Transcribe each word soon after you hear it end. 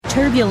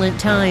Turbulent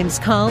times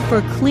call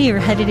for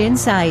clear-headed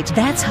insight.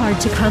 That's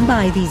hard to come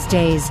by these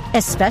days,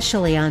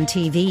 especially on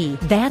TV.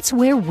 That's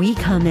where we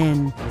come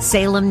in.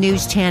 Salem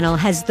News Channel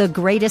has the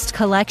greatest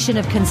collection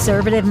of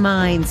conservative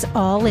minds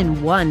all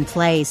in one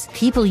place.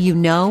 People you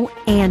know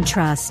and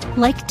trust,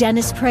 like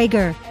Dennis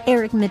Prager,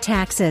 Eric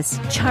Metaxas,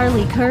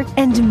 Charlie Kirk,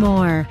 and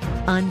more.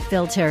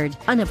 Unfiltered,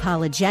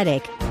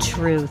 unapologetic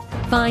truth.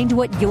 Find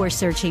what you're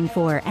searching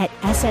for at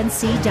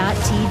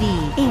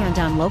snc.tv and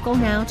on Local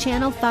Now,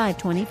 Channel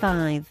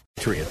 525.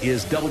 Patriot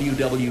is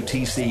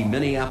WWTC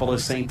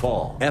Minneapolis-St.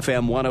 Paul,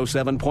 FM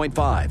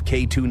 107.5,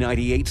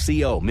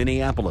 K298CO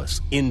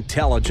Minneapolis,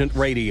 Intelligent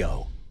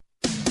Radio.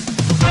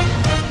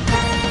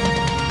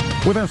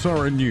 With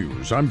SRN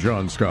News, I'm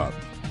John Scott.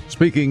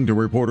 Speaking to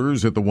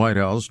reporters at the White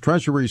House,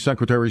 Treasury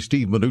Secretary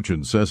Steve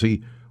Mnuchin says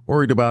he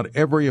worried about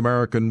every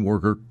American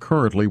worker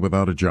currently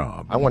without a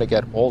job. I want to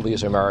get all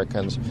these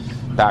Americans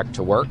back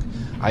to work.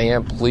 I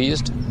am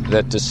pleased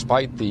that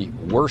despite the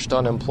worst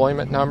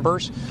unemployment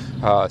numbers,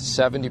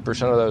 70%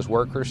 of those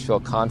workers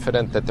feel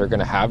confident that they're going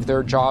to have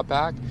their job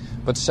back,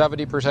 but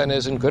 70%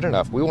 isn't good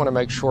enough. We want to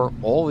make sure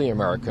all the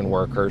American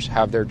workers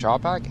have their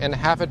job back and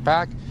have it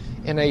back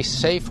in a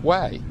safe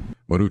way.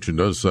 Mnuchin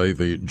does say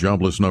the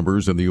jobless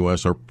numbers in the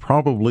U.S. are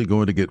probably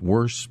going to get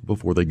worse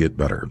before they get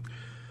better.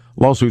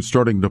 Lawsuits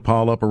starting to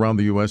pile up around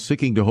the U.S.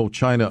 seeking to hold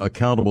China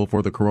accountable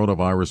for the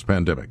coronavirus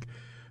pandemic.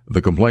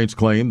 The complaints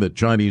claim that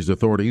Chinese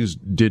authorities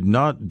did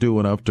not do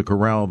enough to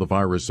corral the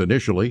virus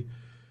initially,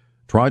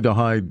 tried to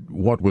hide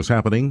what was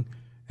happening,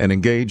 and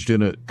engaged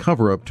in a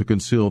cover-up to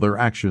conceal their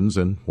actions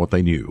and what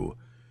they knew.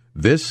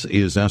 This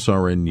is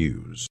SRN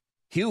News.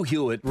 Hugh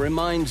Hewitt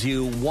reminds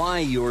you why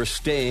you're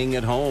staying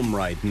at home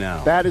right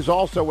now. That is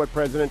also what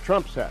President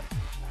Trump said.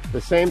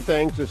 The same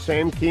things, the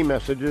same key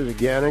messages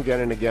again,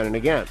 again, and again, and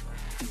again.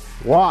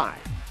 Why?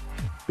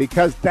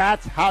 Because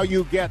that's how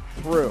you get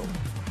through.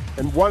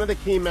 And one of the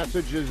key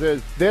messages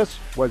is this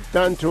was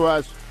done to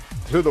us,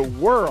 to the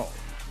world,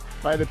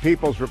 by the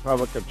People's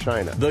Republic of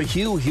China. The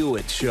Hugh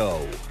Hewitt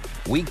Show.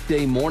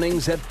 Weekday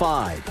mornings at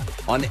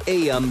 5 on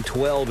AM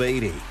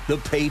 1280. The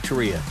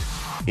Patriot.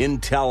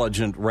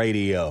 Intelligent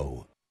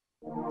Radio.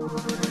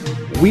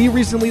 We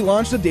recently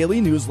launched a daily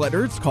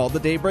newsletter. It's called the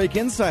Daybreak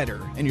Insider,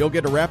 and you'll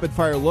get a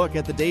rapid-fire look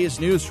at the day's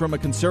news from a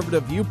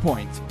conservative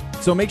viewpoint.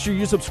 So make sure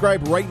you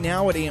subscribe right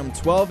now at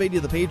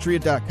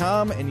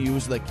am1280thepatriot.com and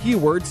use the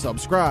keyword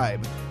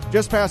subscribe.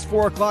 Just past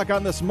 4 o'clock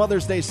on this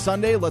Mother's Day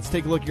Sunday, let's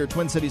take a look at your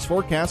Twin Cities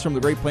forecast from the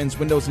Great Plains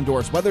Windows and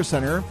Doors Weather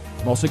Center.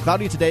 Mostly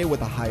cloudy today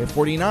with a high of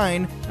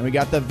 49. And we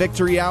got the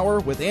Victory Hour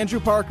with Andrew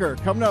Parker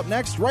coming up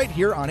next right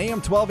here on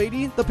AM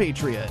 1280 The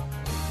Patriot.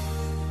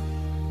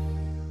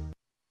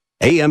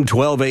 AM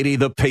 1280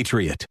 The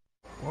Patriot.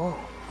 Whoa.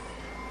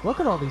 Look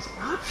at all these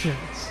options.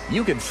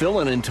 You could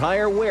fill an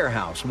entire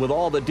warehouse with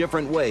all the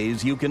different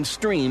ways you can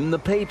stream The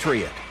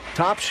Patriot.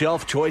 Top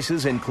shelf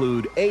choices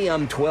include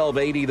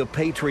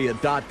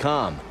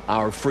AM1280thepatriot.com,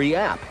 our free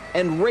app,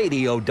 and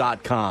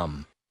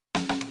radio.com.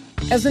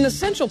 As an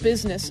essential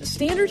business,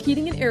 Standard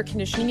Heating and Air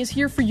Conditioning is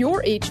here for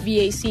your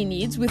HVAC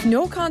needs with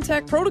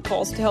no-contact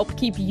protocols to help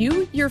keep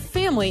you, your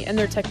family, and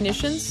their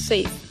technicians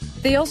safe.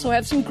 They also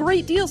have some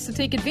great deals to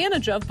take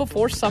advantage of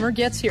before summer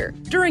gets here.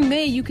 During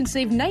May, you can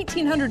save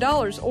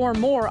 $1,900 or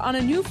more on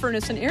a new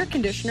furnace and air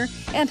conditioner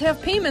and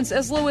have payments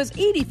as low as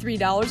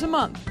 $83 a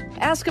month.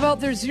 Ask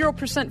about their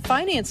 0%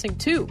 financing,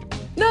 too.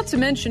 Not to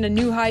mention a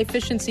new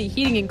high-efficiency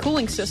heating and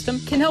cooling system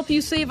can help you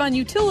save on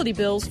utility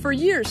bills for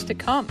years to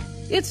come.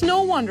 It's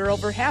no wonder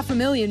over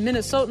 500,000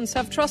 Minnesotans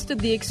have trusted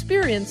the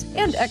experience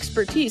and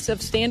expertise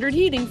of Standard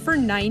Heating for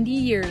 90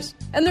 years.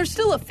 And they're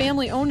still a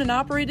family-owned and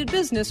operated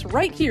business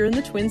right here in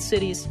the Twin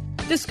Cities.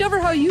 Discover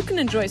how you can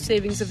enjoy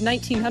savings of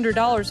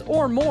 $1,900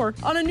 or more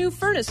on a new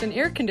furnace and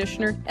air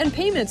conditioner and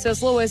payments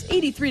as low as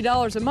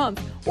 $83 a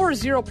month or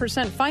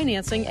 0%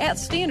 financing at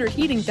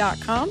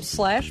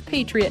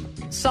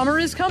standardheating.com/patriot. Summer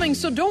is coming,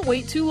 so don't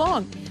wait too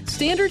long.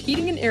 Standard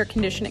Heating and Air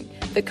Conditioning,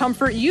 the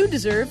comfort you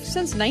deserve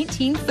since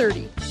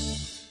 1930.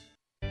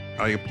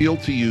 I appeal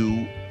to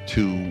you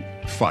to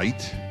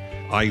fight.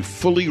 I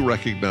fully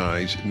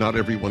recognize not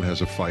everyone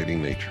has a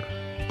fighting nature,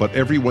 but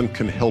everyone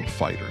can help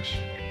fighters.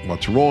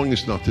 What's wrong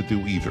is not to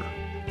do either.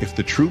 If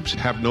the troops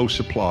have no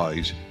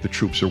supplies, the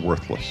troops are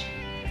worthless.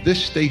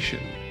 This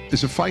station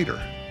is a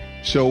fighter.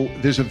 So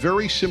there's a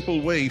very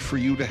simple way for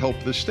you to help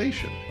this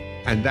station,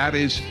 and that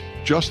is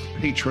just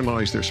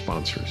patronize their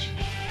sponsors.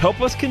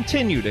 Help us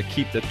continue to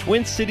keep the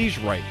Twin Cities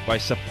right by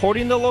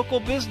supporting the local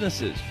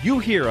businesses you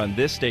hear on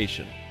this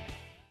station.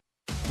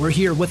 We're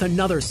here with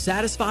another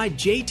satisfied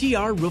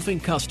JTR Roofing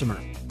customer.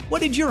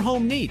 What did your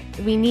home need?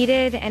 We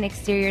needed an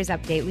exteriors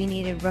update. We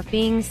needed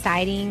roofing,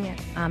 siding,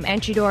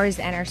 entry doors,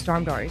 and our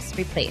storm doors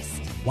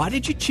replaced. Why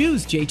did you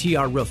choose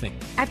JTR Roofing?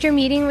 After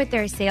meeting with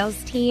their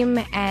sales team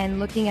and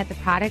looking at the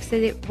products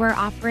that we're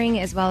offering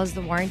as well as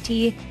the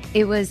warranty,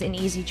 it was an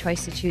easy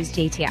choice to choose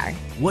JTR.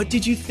 What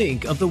did you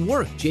think of the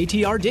work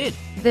JTR did?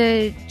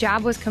 The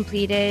job was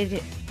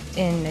completed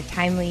in a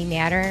timely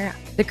manner.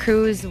 The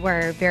crews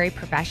were very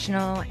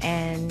professional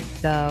and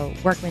the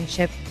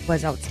workmanship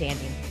was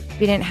outstanding.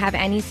 We didn't have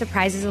any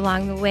surprises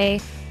along the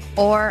way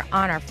or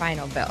on our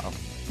final bill.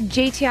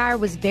 JTR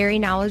was very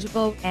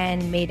knowledgeable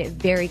and made it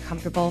very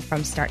comfortable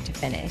from start to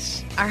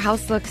finish. Our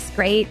house looks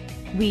great.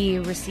 We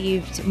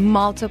received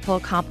multiple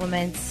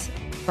compliments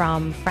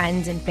from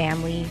friends and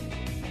family.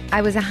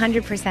 I was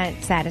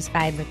 100%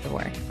 satisfied with the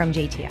work from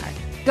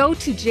JTR. Go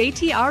to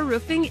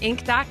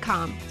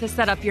jtrroofinginc.com to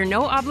set up your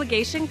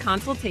no-obligation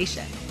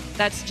consultation.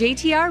 That's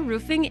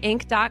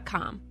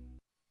jtrroofinginc.com.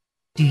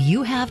 Do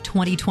you have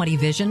 20/20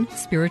 vision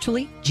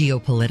spiritually,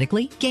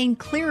 geopolitically? Gain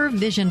clearer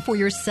vision for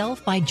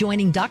yourself by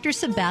joining Dr.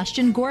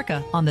 Sebastian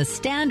Gorka on the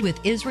Stand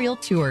with Israel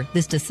tour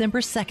this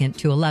December 2nd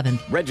to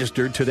 11th.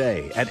 Register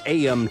today at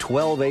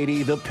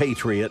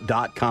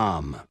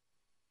am1280thepatriot.com.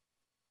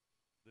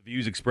 The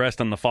views expressed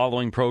on the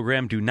following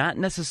program do not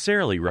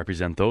necessarily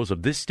represent those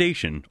of this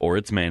station or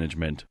its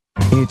management.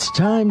 It's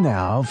time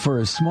now for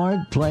a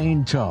smart,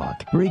 plain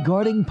talk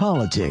regarding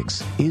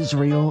politics,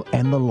 Israel,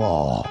 and the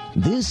law.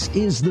 This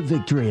is the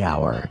Victory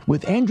Hour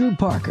with Andrew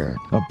Parker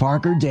of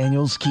Parker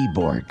Daniels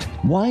Keyboard.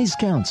 Wise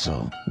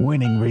counsel,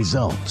 winning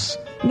results.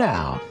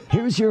 Now,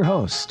 here's your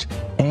host,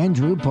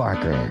 Andrew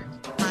Parker.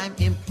 I'm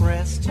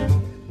impressed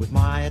with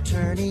my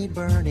attorney,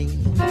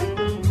 Bernie.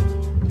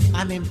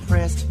 I'm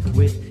impressed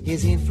with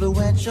his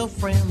influential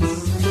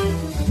friends.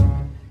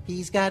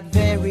 He's got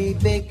very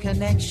big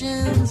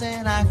connections,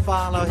 and I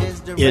follow his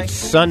directions. It's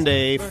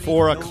Sunday,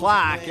 4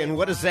 o'clock, and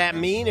what does that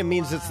mean? It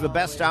means it's the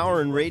best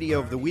hour in radio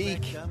of the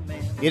week.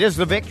 It is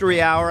the Victory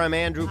Hour. I'm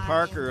Andrew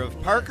Parker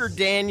of Parker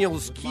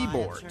Daniels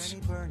Keyboards,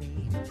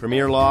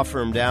 premier law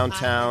firm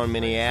downtown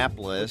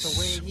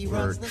Minneapolis.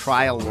 We're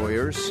trial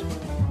lawyers,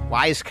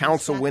 wise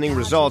counsel, winning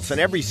results,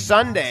 and every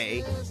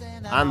Sunday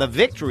on the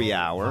Victory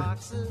Hour,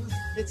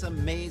 it's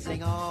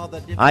amazing all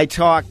the I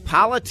talk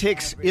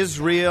politics,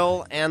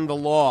 Israel, and the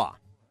law.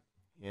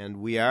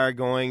 And we are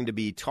going to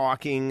be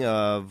talking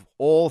of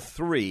all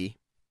three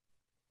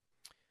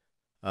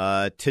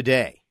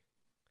today.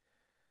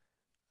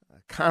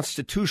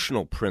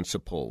 Constitutional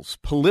principles,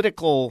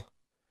 political,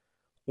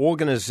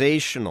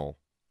 organizational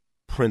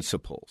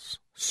principles,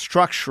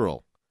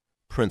 structural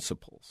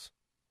principles.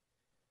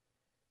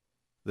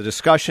 The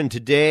discussion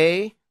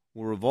today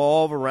will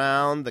revolve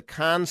around the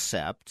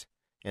concept,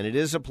 and it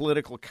is a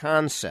political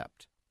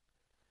concept,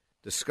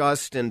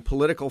 discussed in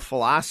political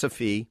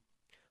philosophy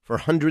for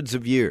hundreds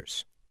of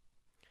years,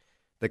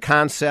 the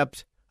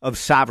concept of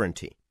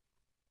sovereignty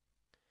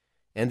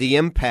and the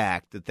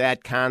impact that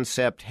that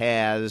concept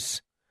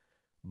has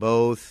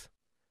both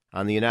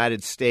on the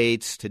United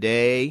States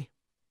today,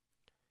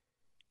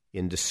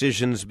 in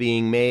decisions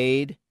being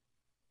made,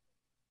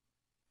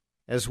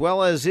 as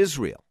well as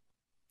Israel,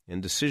 in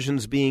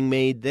decisions being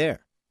made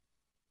there.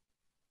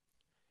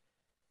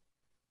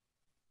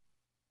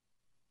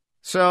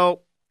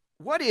 So,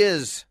 what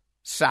is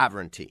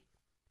sovereignty?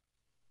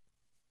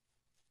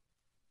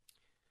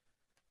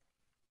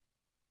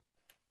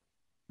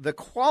 The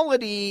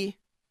quality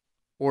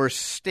or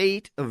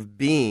state of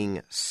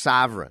being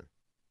sovereign.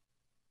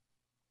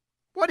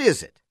 What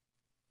is it?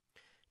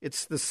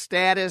 It's the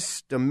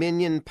status,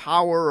 dominion,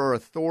 power, or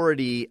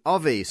authority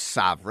of a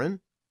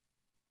sovereign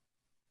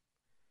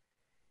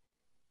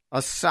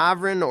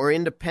or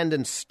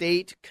independent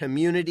state,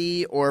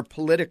 community, or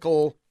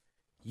political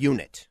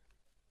unit.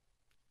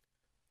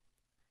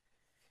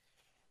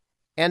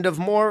 And of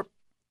more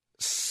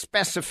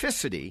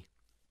specificity,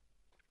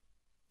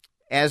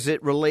 as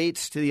it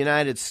relates to the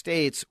United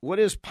States, what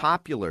is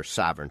popular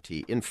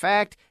sovereignty? In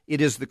fact, it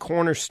is the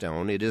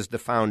cornerstone, it is the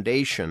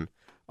foundation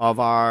of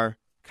our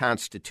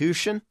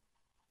Constitution,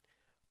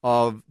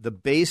 of the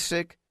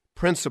basic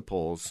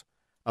principles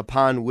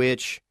upon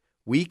which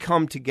we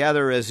come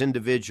together as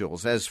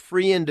individuals, as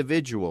free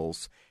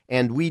individuals,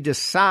 and we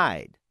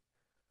decide,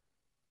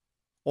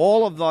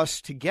 all of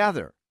us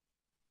together,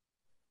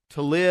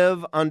 to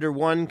live under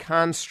one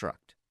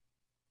construct.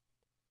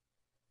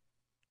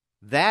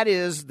 That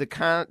is the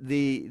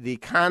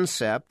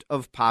concept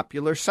of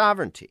popular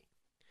sovereignty.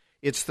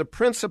 It's the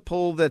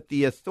principle that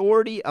the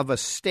authority of a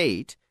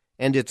state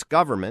and its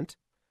government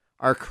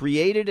are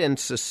created and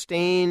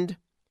sustained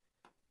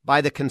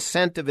by the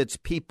consent of its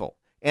people,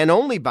 and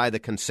only by the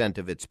consent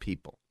of its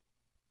people.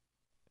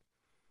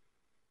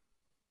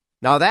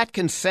 Now, that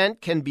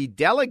consent can be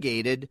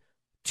delegated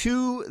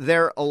to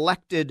their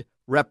elected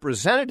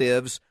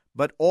representatives,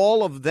 but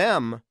all of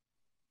them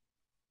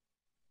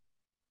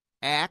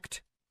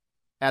act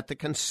at the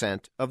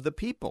consent of the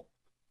people.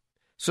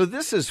 So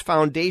this is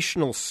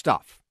foundational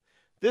stuff.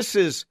 This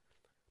is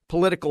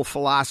political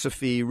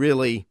philosophy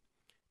really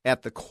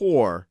at the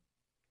core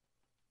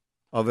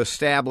of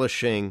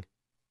establishing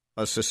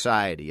a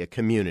society, a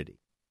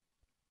community.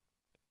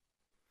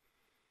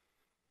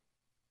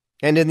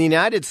 And in the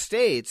United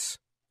States,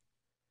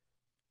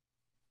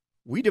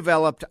 we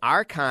developed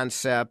our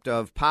concept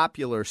of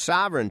popular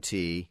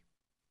sovereignty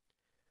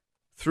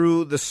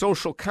through the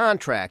social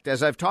contract,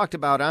 as I've talked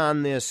about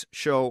on this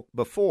show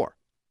before,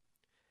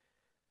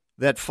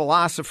 that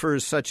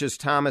philosophers such as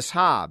Thomas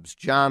Hobbes,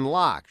 John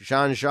Locke,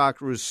 Jean-Jacques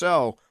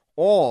Rousseau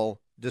all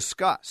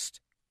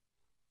discussed.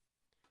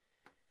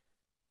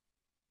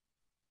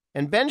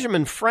 And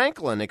Benjamin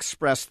Franklin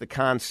expressed the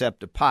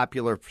concept of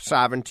popular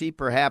sovereignty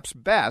perhaps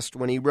best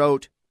when he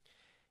wrote,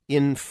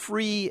 "In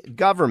free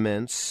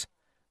governments,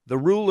 the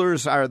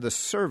rulers are the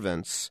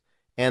servants,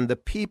 and the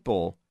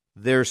people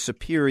their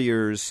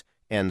superiors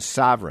and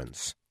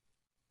sovereigns."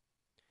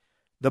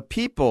 The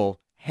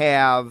people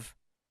have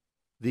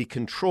the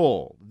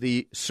control,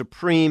 the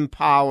supreme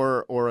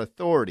power or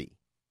authority.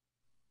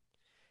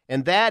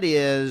 And that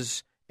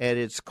is, at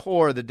its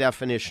core, the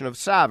definition of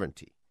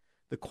sovereignty,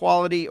 the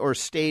quality or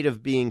state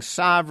of being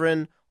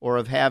sovereign or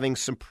of having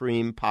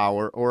supreme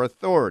power or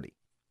authority.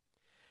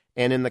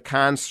 And in the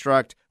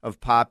construct of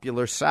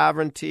popular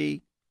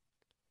sovereignty,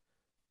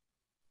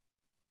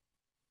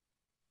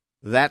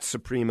 that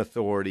supreme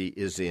authority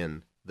is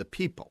in the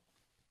people.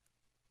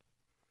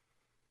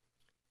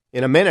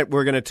 In a minute,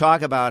 we're going to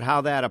talk about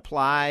how that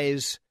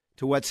applies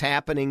to what's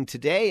happening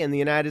today in the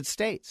United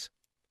States.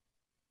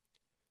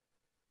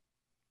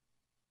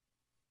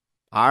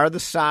 Are the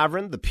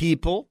sovereign, the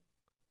people,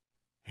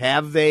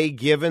 have they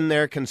given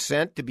their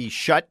consent to be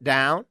shut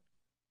down?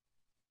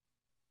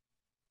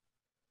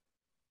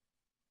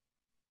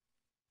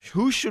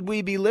 Who should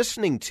we be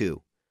listening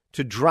to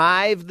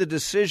drive the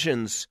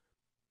decisions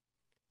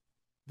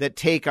that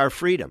take our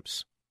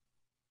freedoms?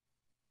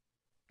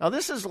 Now,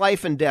 this is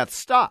life and death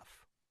stuff.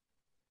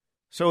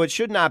 So it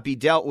should not be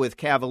dealt with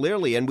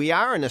cavalierly, and we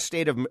are in a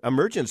state of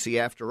emergency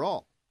after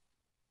all.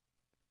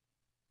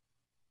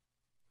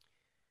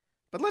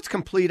 But let's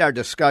complete our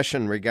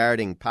discussion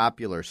regarding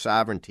popular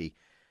sovereignty.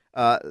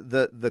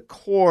 The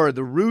core,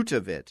 the root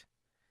of it,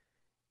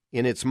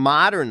 in its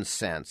modern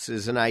sense,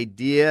 is an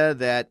idea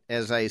that,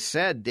 as I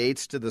said,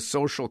 dates to the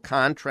social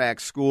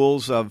contract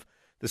schools of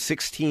the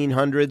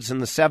 1600s and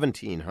the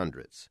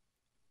 1700s.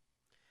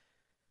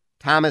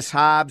 Thomas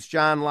Hobbes,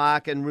 John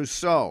Locke, and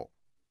Rousseau.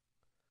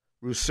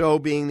 Rousseau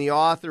being the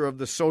author of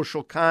The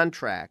Social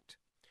Contract,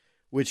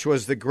 which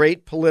was the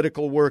great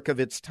political work of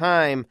its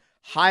time,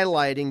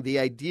 highlighting the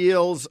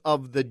ideals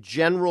of the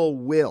general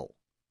will.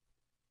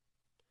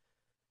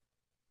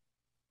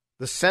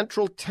 The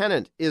central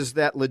tenet is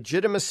that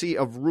legitimacy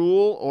of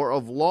rule or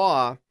of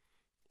law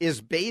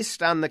is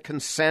based on the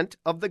consent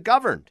of the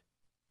governed.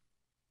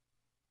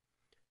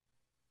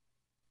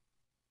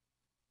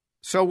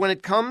 So when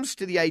it comes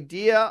to the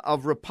idea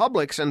of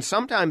republics, and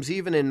sometimes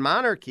even in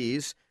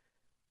monarchies,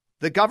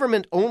 the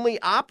government only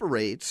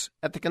operates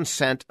at the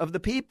consent of the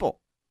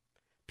people.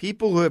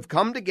 People who have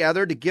come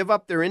together to give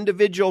up their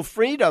individual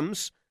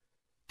freedoms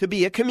to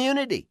be a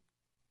community.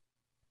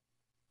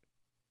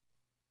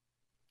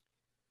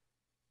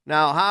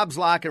 Now, Hobbes,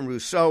 Locke, and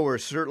Rousseau were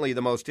certainly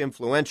the most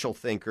influential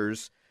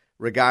thinkers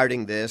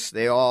regarding this.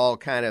 They all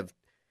kind of,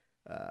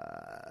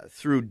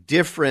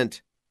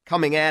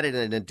 coming at it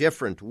in a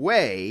different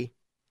way,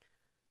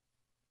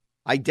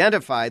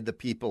 identified the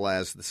people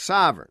as the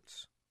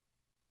sovereigns.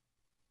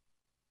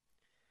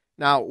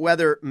 Now,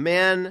 whether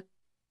men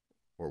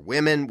or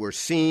women were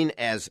seen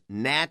as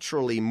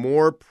naturally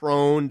more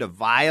prone to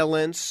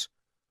violence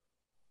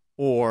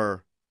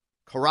or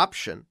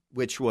corruption,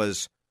 which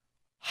was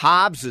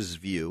Hobbes's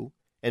view,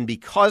 and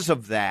because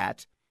of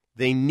that,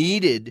 they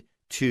needed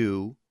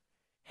to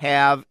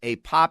have a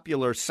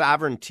popular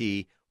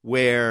sovereignty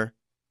where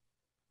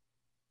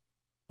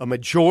a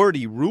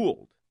majority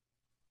ruled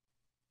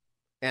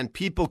and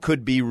people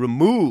could be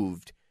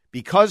removed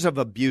because of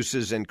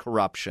abuses and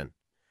corruption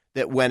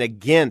that went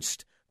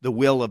against the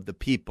will of the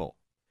people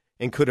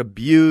and could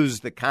abuse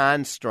the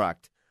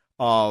construct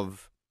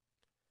of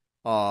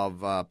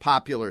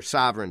popular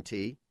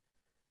sovereignty.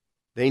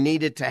 They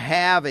needed to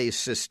have a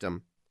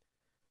system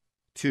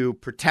to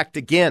protect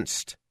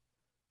against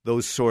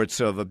those sorts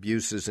of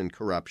abuses and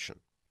corruption.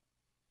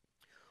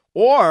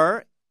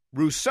 Or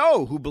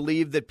Rousseau, who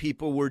believed that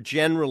people were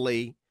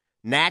generally,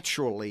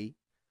 naturally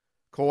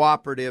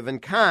cooperative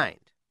and kind.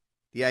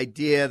 The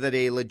idea that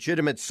a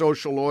legitimate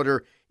social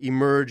order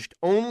emerged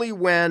only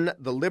when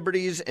the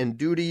liberties and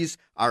duties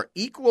are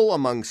equal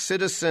among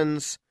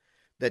citizens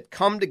that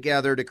come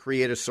together to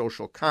create a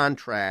social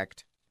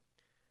contract.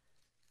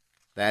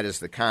 That is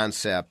the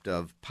concept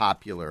of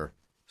popular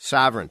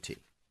sovereignty.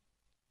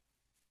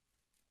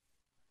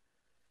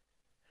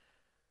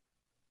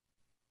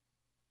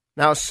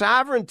 Now,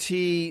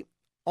 sovereignty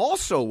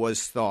also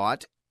was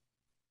thought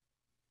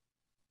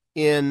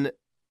in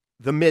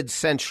the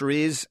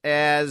mid-centuries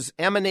as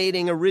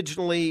emanating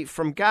originally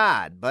from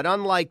God. But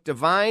unlike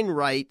divine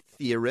right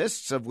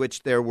theorists, of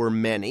which there were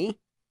many,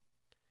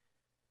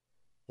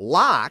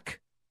 Locke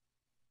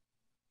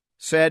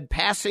said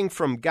passing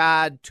from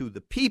God to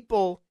the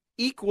people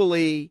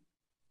equally,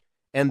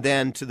 and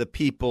then to the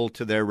people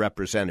to their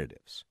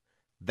representatives.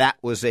 That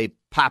was a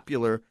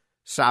popular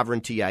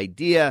sovereignty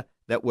idea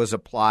that was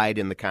applied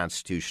in the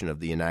Constitution of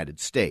the United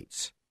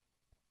States.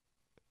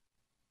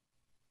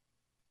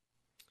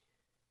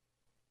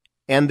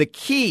 And the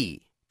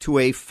key to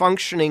a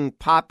functioning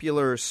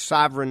popular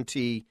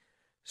sovereignty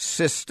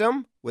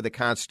system with a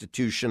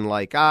constitution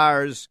like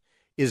ours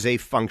is a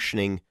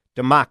functioning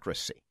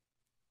democracy,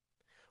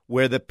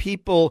 where the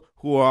people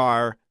who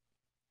are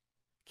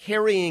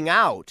carrying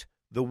out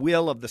the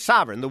will of the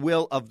sovereign, the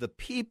will of the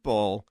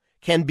people,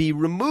 can be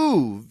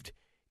removed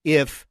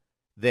if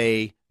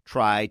they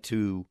try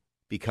to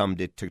become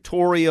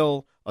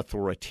dictatorial,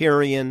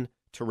 authoritarian,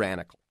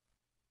 tyrannical.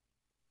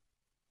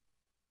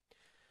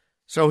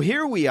 So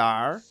here we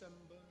are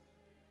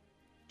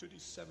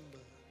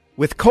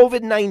with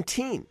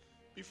COVID-19.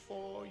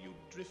 Before you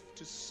drift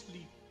to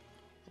sleep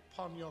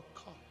upon your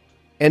cot.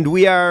 And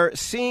we are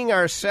seeing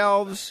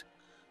ourselves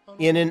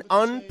in an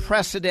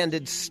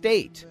unprecedented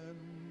state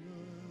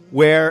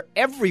where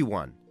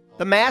everyone,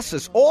 the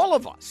masses, all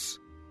of us,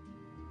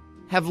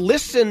 have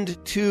listened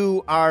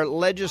to our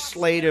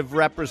legislative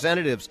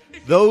representatives,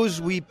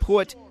 those we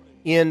put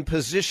in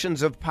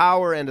positions of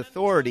power and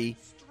authority,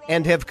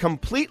 and have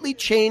completely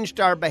changed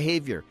our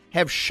behavior,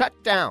 have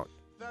shut down,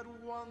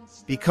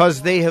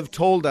 because they have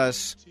told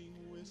us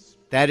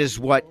that is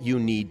what you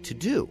need to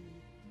do.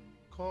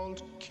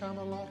 Called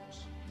Camelot.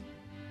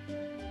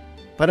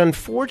 But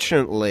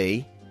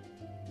unfortunately,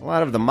 a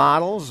lot of the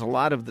models, a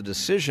lot of the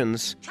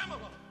decisions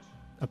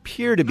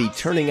appear to be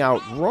turning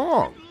out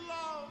wrong.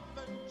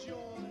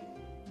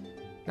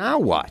 Now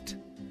what?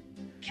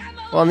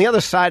 Well, on the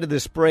other side of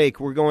this break,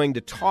 we're going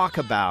to talk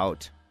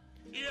about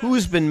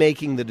who's been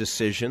making the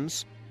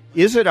decisions.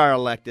 Is it our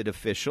elected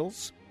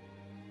officials?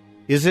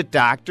 Is it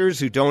doctors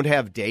who don't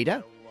have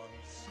data?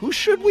 Who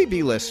should we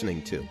be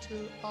listening to?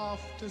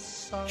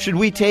 Should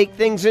we take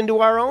things into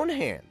our own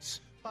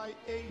hands?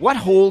 What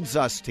holds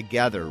us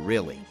together,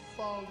 really?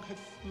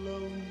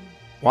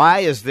 Why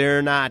is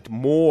there not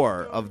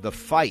more of the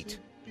fight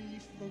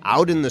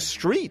out in the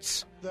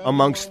streets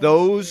amongst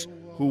those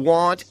who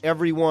want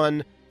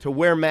everyone to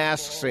wear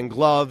masks and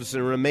gloves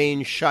and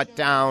remain shut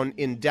down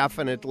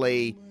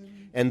indefinitely,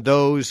 and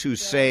those who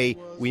say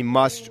we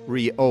must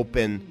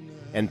reopen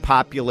and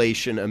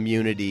population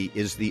immunity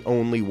is the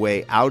only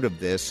way out of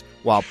this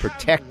while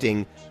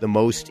protecting the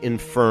most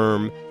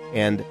infirm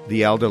and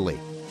the elderly?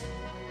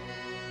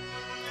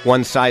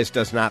 One size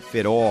does not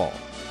fit all.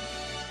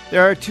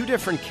 There are two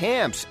different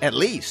camps, at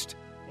least.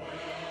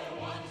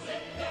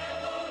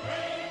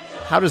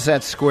 How does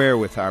that square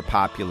with our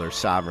popular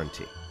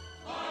sovereignty?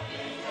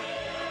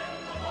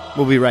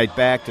 We'll be right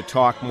back to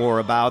talk more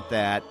about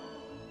that.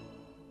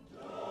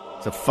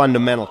 It's a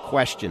fundamental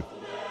question.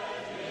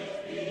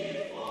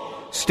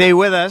 Stay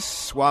with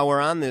us while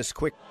we're on this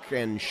quick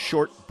and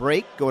short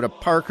break. Go to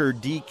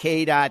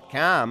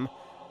parkerdk.com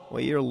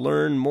where you'll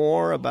learn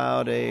more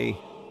about a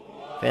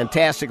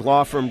fantastic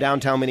law firm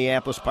downtown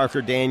Minneapolis,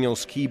 Parker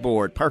Daniels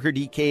Keyboard.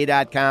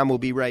 parkerdk.com. We'll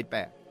be right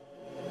back.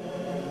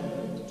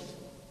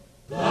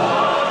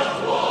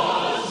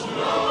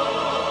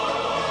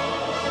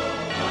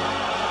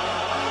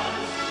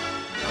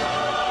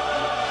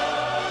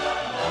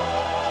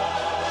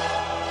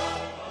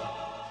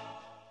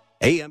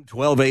 AM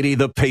 1280,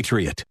 The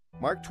Patriot.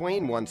 Mark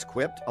Twain once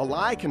quipped, "A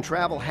lie can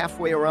travel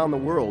halfway around the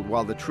world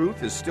while the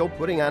truth is still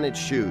putting on its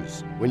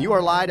shoes. When you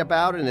are lied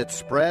about and it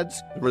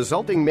spreads, the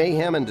resulting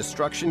mayhem and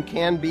destruction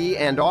can be,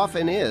 and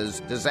often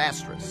is,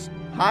 disastrous."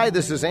 Hi,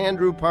 this is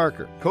Andrew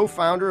Parker,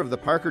 co-founder of the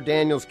Parker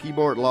Daniels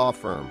Keyboard Law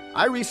Firm.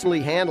 I recently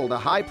handled a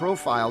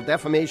high-profile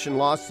defamation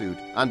lawsuit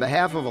on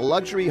behalf of a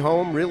luxury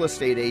home real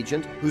estate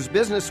agent whose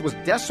business was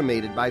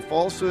decimated by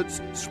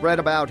falsehoods spread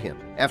about him.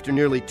 After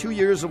nearly 2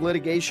 years of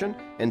litigation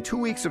and 2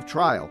 weeks of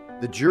trial,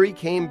 the jury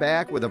came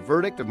back with a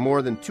verdict of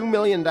more than $2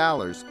 million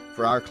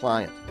for our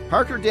client.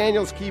 Parker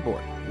Daniels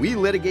Keyboard. We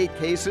litigate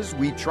cases,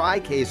 we try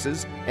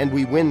cases, and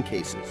we win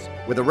cases.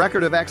 With a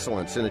record of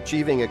excellence in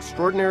achieving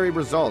extraordinary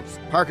results,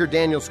 Parker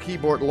Daniels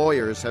Keyboard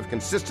lawyers have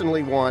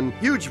consistently won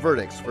huge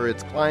verdicts for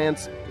its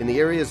clients in the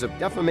areas of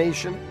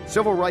defamation,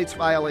 civil rights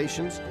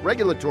violations,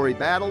 regulatory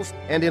battles,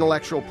 and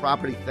intellectual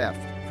property theft.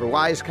 For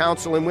wise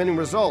counsel and winning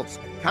results,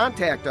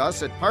 contact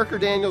us at Parker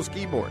Daniels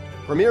Keyboard,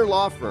 premier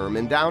law firm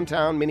in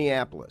downtown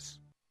Minneapolis.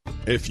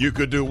 If you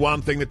could do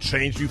one thing that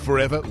changed you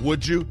forever,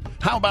 would you?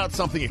 How about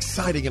something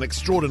exciting and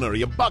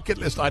extraordinary, a bucket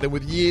list item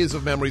with years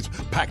of memories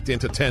packed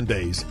into 10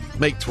 days?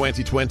 Make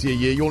 2020 a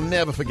year you'll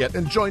never forget,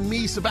 and join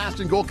me,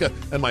 Sebastian Gorka,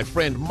 and my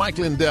friend Mike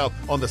Lindell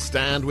on the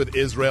Stand with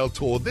Israel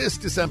tour this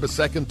December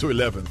 2nd to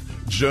 11th,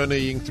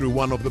 journeying through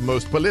one of the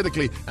most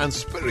politically and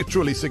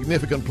spiritually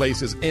significant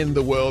places in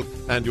the world,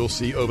 and you'll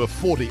see over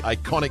 40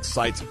 iconic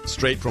sites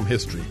straight from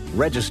history.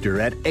 Register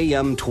at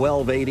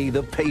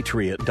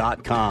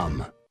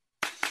am1280thepatriot.com.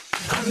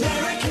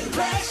 American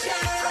pressure.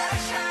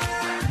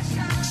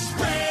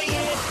 Spray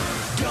it,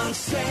 don't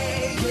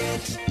say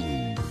it.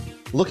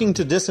 Looking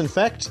to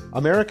disinfect?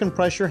 American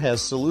Pressure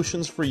has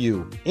solutions for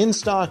you. In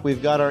stock,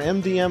 we've got our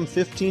MDM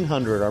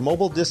 1500, our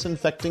mobile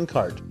disinfecting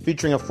cart,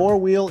 featuring a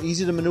 4-wheel,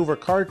 easy-to-maneuver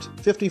cart,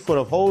 50-foot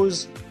of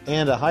hose,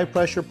 and a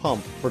high-pressure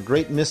pump for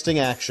great misting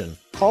action.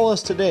 Call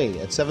us today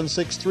at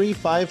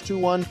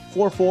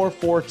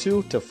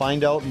 763-521-4442 to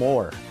find out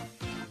more.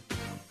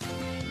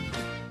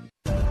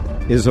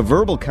 Is a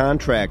verbal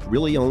contract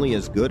really only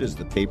as good as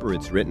the paper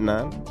it's written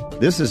on?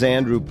 This is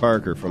Andrew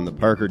Parker from the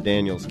Parker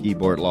Daniels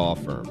Keyboard Law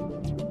Firm.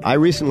 I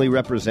recently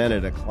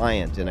represented a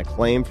client in a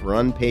claim for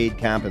unpaid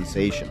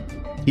compensation.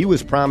 He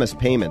was promised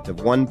payment of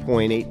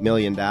 $1.8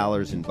 million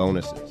in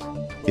bonuses.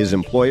 His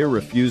employer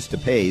refused to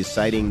pay,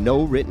 citing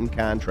no written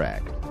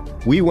contract.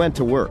 We went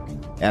to work.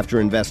 After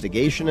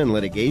investigation and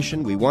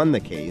litigation, we won the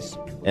case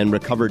and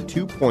recovered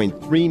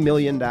 $2.3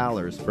 million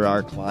for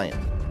our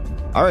client.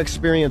 Our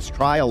experienced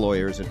trial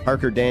lawyers at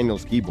Parker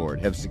Daniels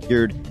Keyboard have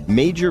secured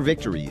major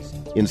victories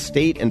in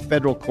state and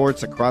federal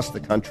courts across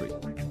the country.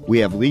 We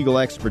have legal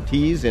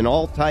expertise in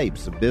all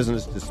types of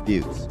business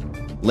disputes,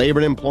 labor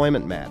and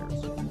employment matters,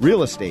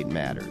 real estate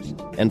matters,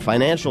 and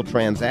financial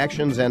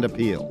transactions and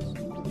appeals.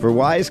 For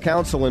wise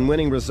counsel and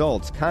winning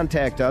results,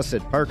 contact us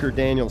at Parker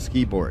Daniels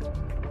Keyboard,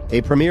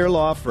 a premier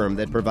law firm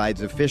that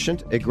provides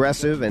efficient,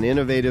 aggressive, and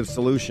innovative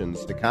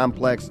solutions to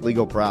complex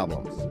legal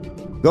problems.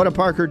 Go to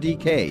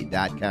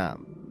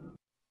parkerdk.com.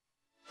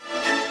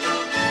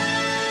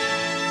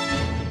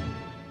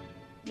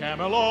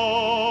 Camelot,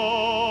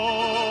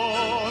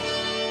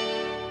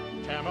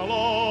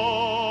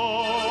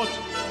 Camelot,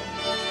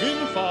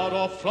 in far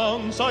off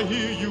France I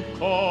hear you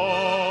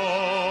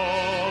call.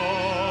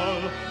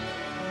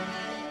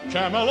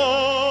 Camelot,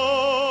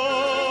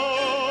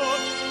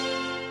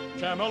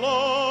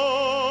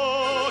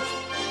 Camelot,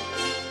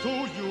 to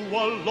you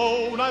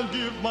alone I'll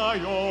give my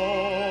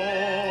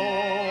all.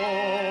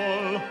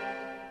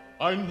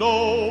 I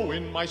know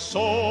in my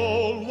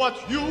soul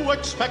what you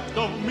expect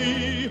of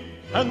me,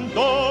 and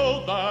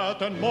all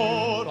that and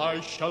more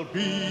I shall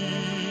be.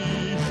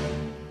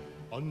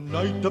 A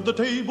knight of the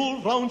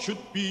Table Round should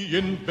be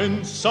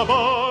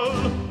invincible.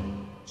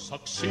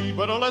 Succeed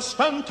where a less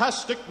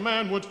fantastic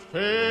man would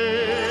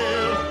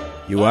fail.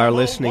 You are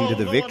listening to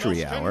the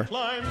Victory Hour.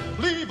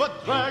 Leave a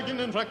dragon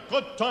in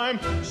record time.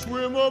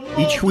 Swim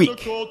Each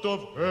week,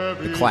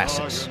 the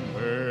classics,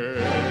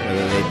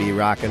 whether they be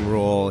rock and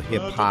roll,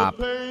 hip-hop,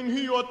 or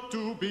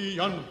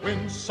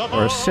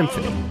a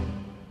symphony.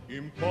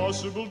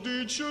 Impossible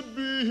deed should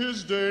be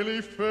his daily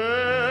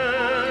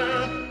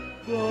fare.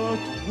 But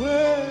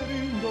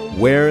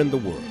where in the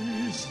world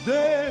is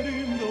there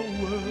in the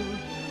world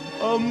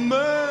a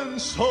man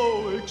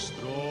so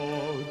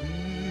extraordinary?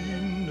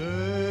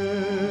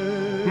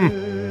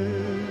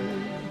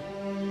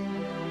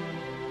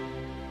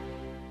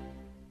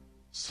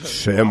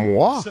 C'est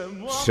moi,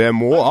 c'est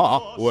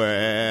moi,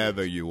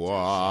 wherever you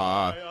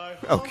are.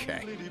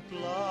 Okay.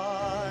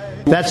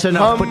 That's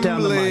enough. Put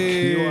down the mic.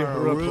 Humbly You are a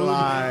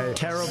reply, rude,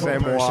 terrible c'est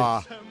person.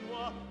 moi.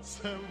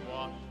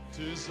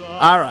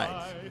 All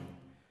right.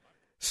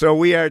 So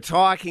we are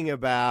talking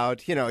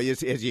about,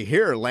 as you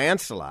hear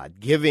Lancelot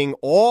giving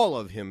all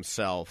of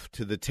himself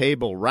to the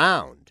Table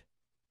Round.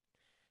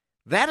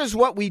 That is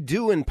what we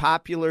do in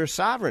popular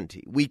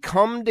sovereignty. We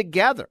come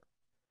together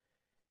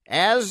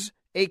as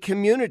a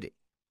community,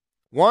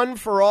 one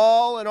for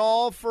all and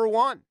all for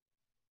one.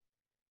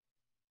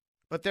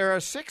 But there are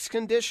 6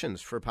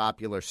 conditions for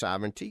popular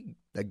sovereignty.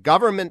 The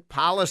government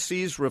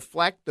policies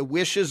reflect the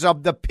wishes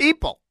of the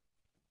people.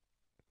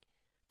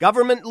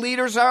 Government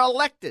leaders are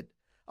elected.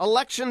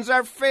 Elections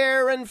are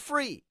fair and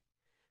free.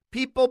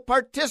 People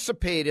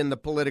participate in the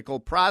political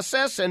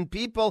process, and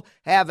people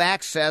have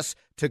access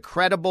to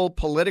credible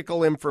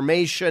political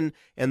information,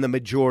 and the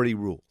majority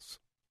rules.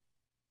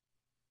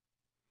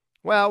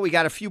 Well, we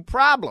got a few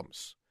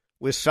problems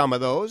with some of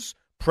those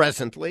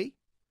presently.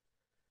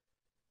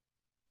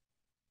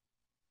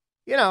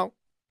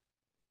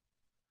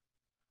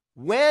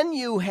 When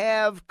you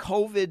have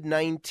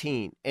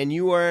COVID-19 and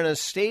you are in a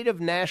state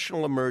of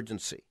national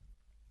emergency,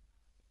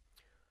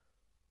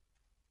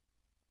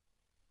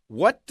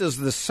 what does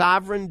the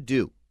sovereign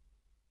do?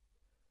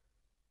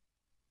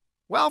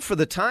 Well, for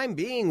the time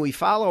being, we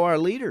follow our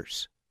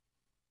leaders.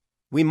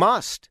 We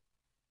must.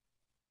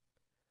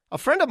 A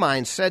friend of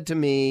mine said to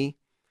me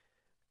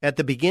at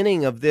the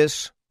beginning of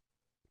this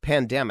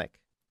pandemic,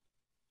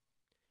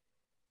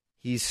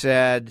 he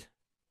said,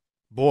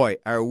 boy,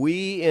 are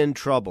we in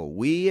trouble.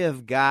 We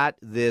have got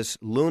this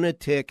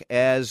lunatic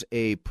as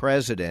a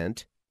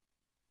president,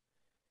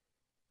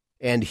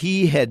 and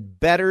he had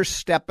better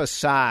step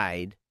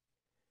aside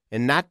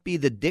and not be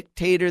the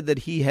dictator that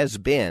he has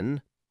been,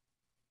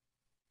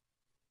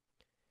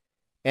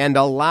 and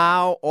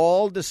allow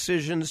all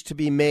decisions to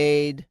be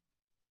made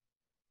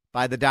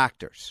by the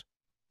doctors,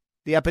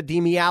 the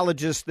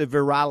epidemiologists, the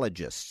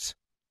virologists.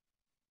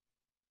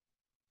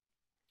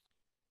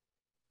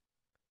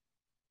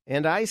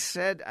 And I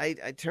said, I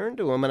turned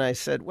to him and I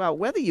said, well,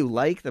 whether you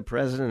like the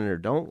president or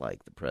don't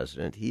like the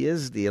president, he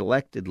is the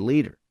elected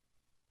leader.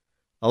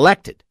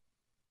 Elected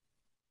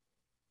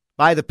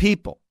by the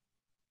people.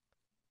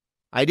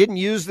 I didn't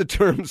use the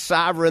term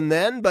sovereign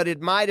then, but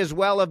it might as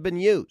well have been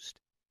used.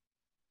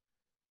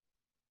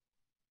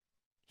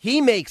 He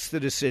makes the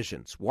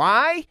decisions.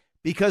 Why?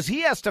 Because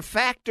he has to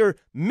factor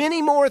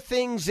many more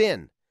things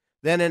in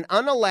than an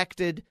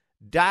unelected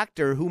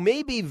doctor who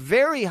may be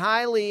very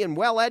highly and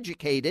well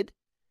educated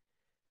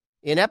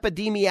in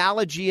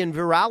epidemiology and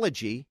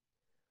virology.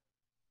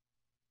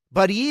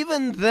 But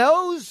even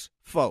those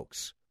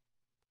folks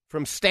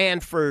from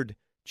Stanford,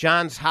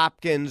 Johns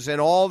Hopkins,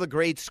 and all the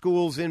great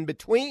schools in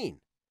between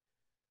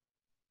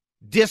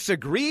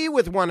disagree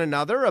with one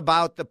another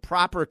about the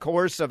proper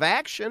course of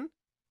action.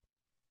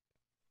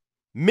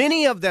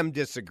 Many of them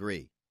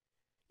disagree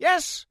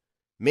Yes,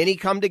 many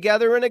come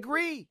together and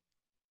agree.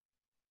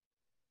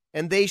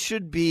 And they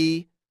should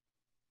be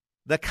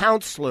the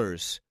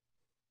counselors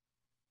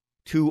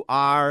to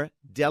our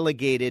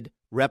delegated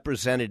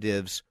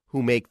representatives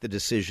who make the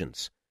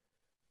decisions.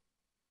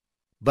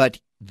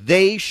 But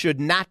they should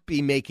not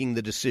be making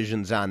the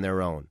decisions on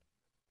their own.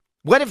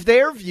 What if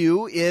their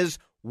view is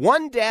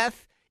one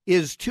death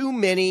is too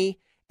many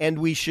and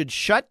we should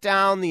shut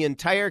down the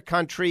entire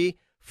country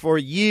for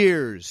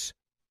years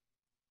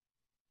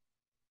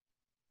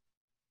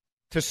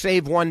to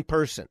save one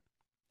person?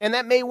 And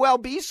that may well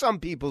be some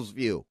people's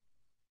view.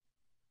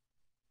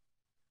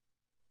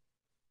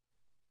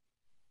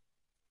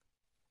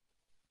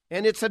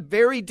 And it's a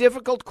very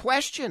difficult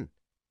question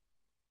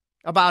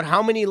about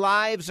how many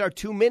lives are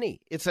too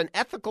many. It's an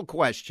ethical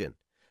question.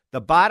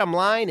 The bottom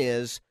line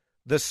is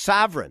the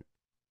sovereign,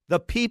 the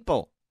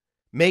people,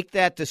 make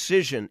that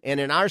decision. And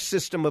in our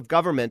system of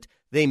government,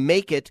 they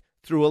make it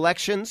through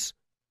elections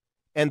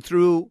and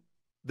through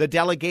the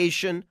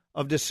delegation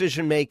of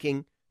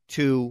decision-making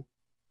to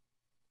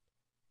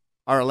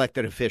our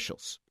elected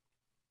officials.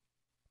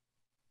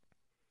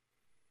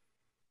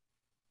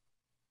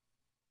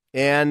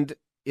 And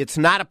it's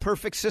not a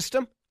perfect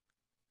system,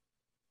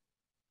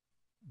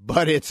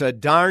 but it's a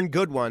darn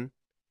good one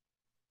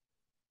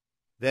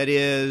that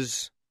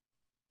is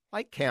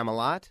like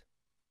Camelot,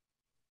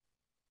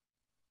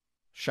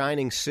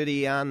 shining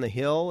city on the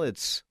hill.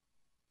 It's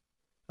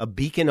a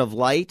beacon of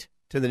light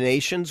to the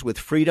nations with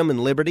freedom and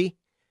liberty.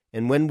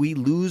 And when we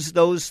lose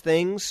those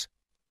things,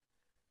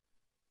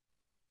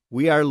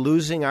 we are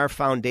losing our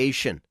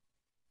foundation.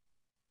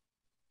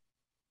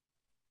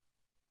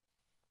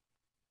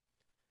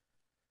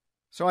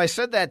 So I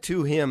said that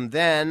to him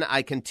then.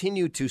 I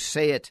continue to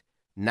say it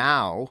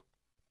now.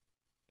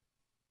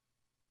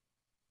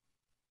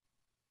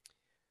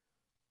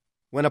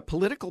 When a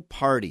political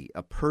party,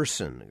 a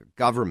person, a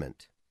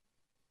government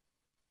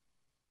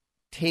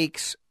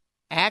takes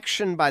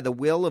action by the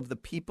will of the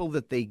people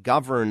that they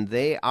govern,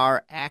 they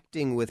are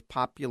acting with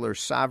popular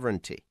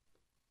sovereignty.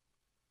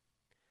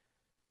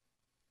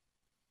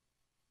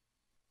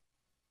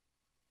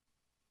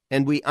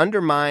 And we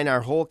undermine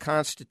our whole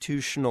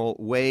constitutional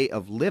way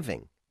of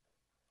living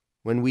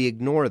when we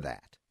ignore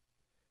that.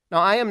 Now,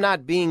 I am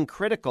not being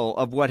critical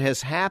of what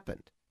has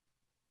happened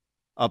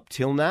up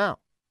till now.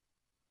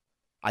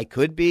 I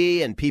could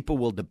be, and people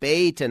will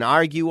debate and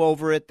argue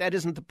over it. That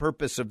isn't the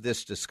purpose of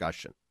this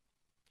discussion.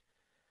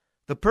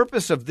 The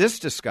purpose of this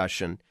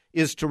discussion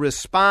is to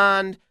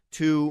respond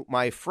to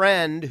my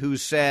friend who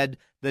said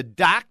the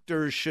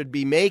doctors should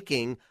be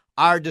making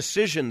our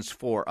decisions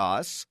for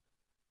us.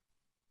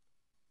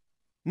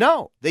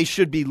 No, they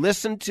should be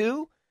listened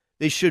to.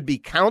 They should be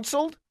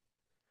counseled,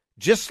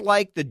 just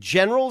like the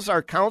generals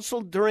are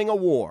counseled during a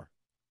war.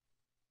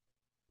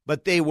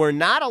 But they were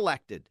not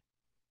elected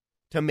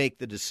to make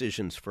the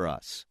decisions for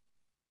us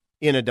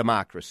in a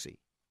democracy.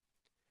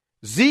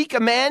 Zeke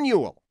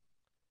Emanuel,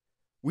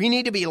 we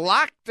need to be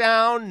locked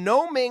down,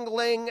 no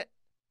mingling,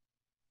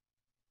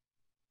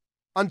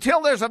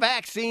 until there's a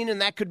vaccine,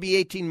 and that could be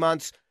 18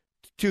 months,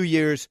 2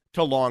 years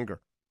to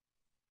longer.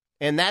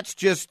 And that's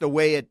just the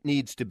way it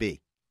needs to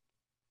be.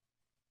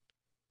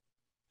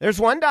 There's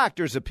one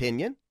doctor's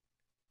opinion,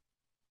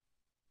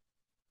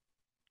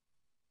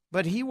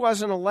 but he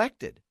wasn't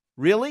elected.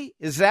 Really?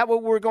 Is that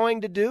what we're going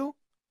to do?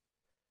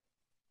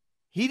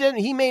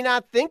 He may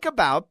not think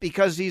about,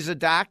 because he's a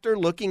doctor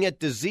looking at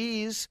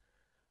disease,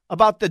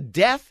 about the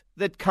death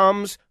that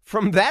comes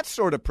from that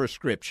sort of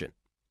prescription.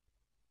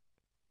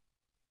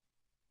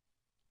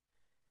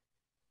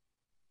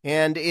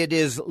 And it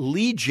is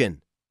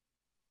legion,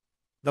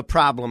 the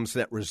problems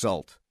that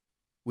result.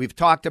 We've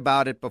talked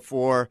about it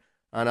before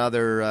on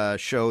other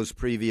shows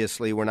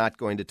previously. We're not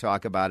going to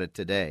talk about it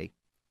today.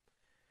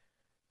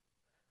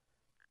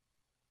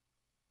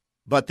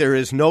 But there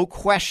is no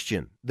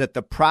question that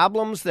the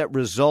problems that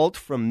result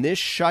from this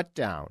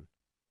shutdown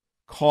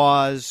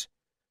cause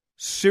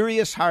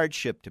serious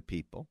hardship to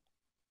people,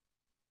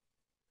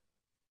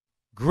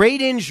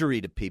 great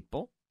injury to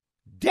people,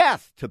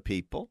 death to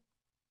people.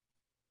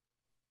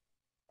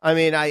 I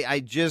mean, I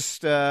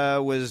just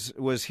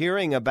was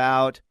hearing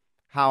about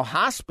how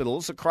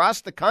hospitals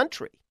across the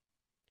country,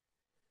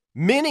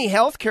 many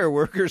healthcare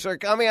workers are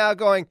coming out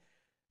going,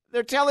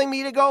 they're telling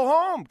me to go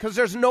home because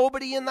there's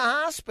nobody in the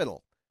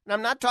hospital. And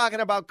I'm not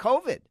talking about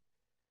COVID.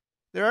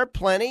 There are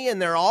plenty,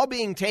 and they're all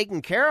being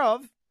taken care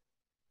of.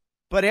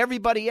 But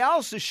everybody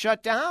else is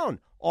shut down.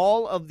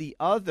 All of the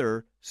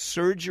other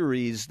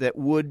surgeries that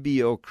would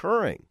be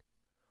occurring,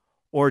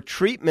 or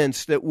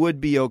treatments that would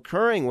be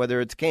occurring,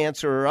 whether it's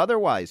cancer or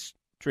otherwise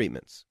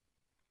treatments,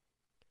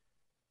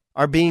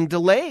 are being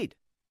delayed.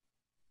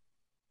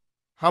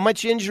 How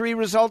much injury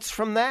results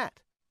from that?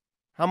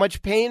 How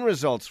much pain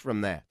results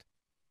from that?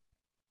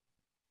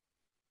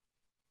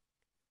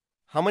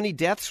 How many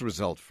deaths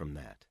result from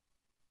that?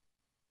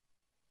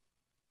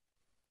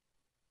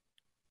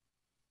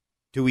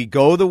 Do we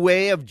go the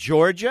way of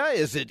Georgia?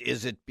 Is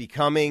it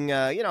becoming,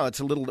 it's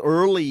a little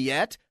early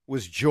yet.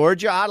 Was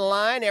Georgia out of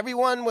line?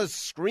 Everyone was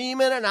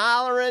screaming and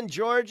hollering,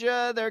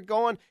 Georgia, they're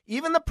going.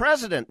 Even the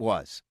president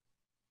was.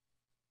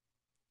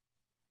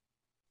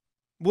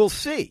 We'll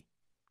see.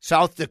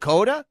 South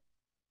Dakota?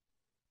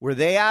 Were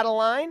they out of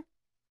line?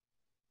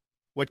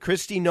 What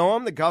Kristi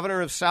Noem, the governor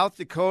of South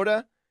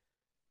Dakota,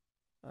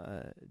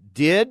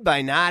 did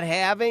by not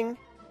having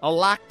a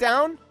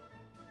lockdown?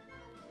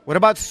 What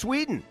about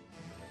Sweden?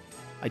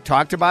 I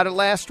talked about it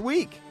last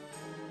week.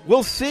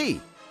 We'll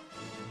see.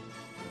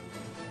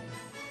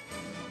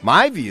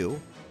 My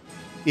view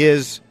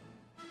is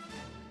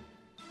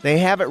they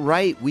have it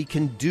right. We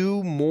can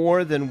do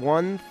more than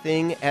one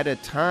thing at a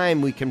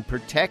time. We can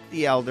protect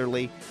the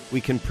elderly. We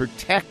can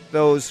protect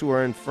those who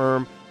are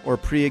infirm or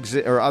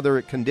or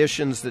other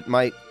conditions that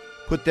might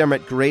put them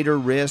at greater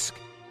risk.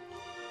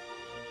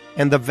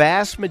 And the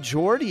vast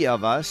majority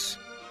of us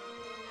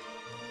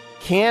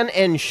can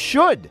and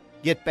should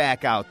get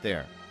back out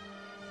there.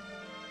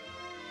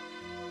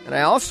 And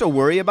I also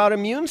worry about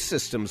immune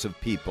systems of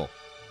people.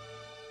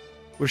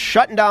 We're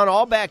shutting down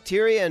all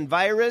bacteria and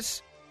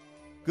virus,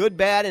 good,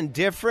 bad, and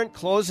different,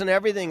 closing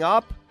everything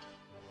up.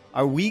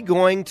 Are we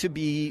going to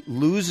be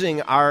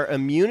losing our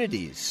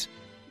immunities?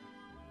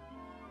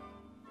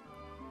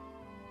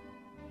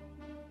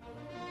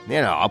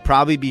 You know, I'll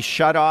probably be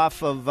shut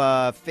off of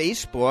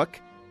Facebook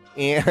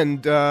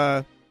and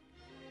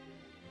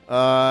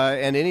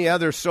any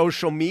other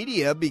social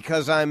media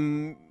because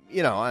I'm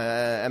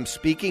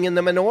speaking in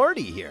the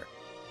minority here.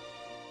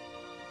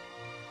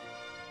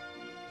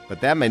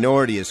 But that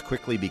minority is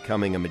quickly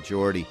becoming a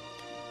majority.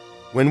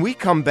 When we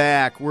come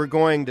back, we're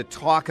going to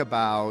talk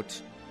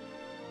about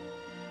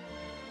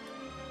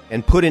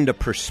and put into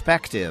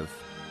perspective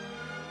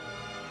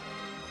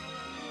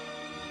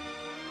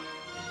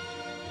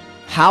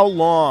how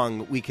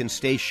long we can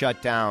stay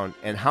shut down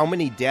and how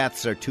many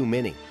deaths are too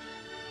many.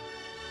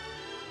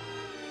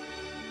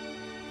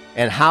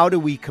 And how do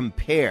we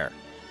compare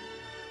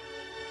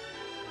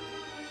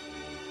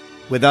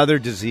with other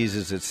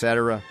diseases,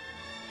 etc.?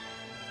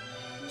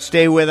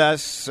 Stay with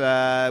us.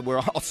 We're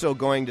also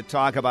going to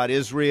talk about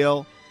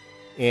Israel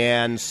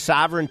and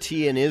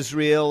sovereignty in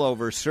Israel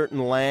over certain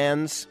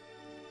lands.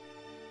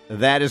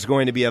 That is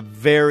going to be a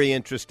very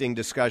interesting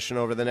discussion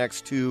over the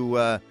next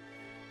two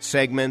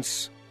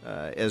segments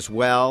as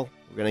well.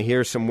 We're going to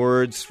hear some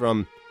words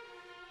from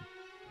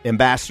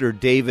Ambassador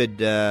David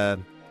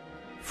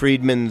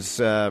Friedman's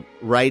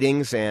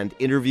writings and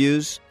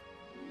interviews,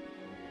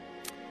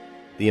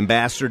 the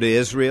ambassador to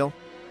Israel.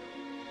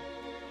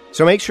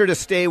 So make sure to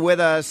stay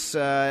with us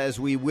as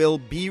we will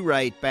be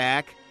right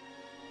back.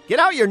 Get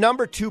out your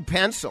number 2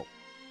 pencil.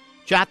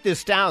 Jot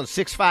this down,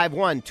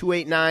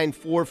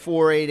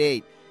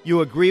 651-289-4488.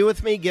 You agree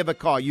with me? Give a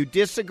call. You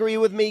disagree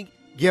with me?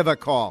 Give a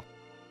call.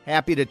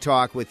 Happy to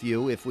talk with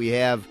you. If we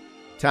have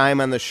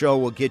time on the show,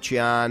 we'll get you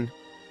on.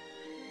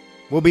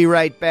 We'll be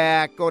right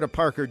back. Go to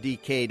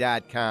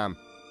ParkerDK.com.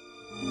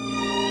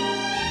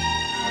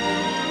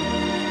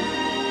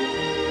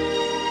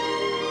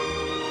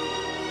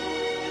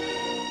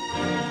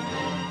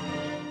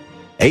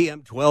 AM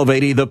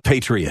 1280, The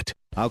Patriot.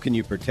 How can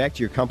you protect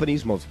your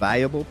company's most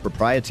valuable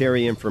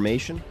proprietary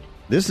information?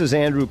 This is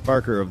Andrew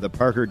Parker of the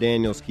Parker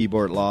Daniels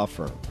Keyboard Law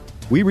Firm.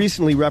 We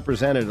recently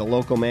represented a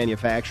local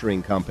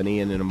manufacturing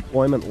company in an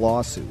employment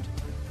lawsuit.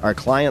 Our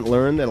client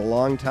learned that a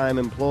longtime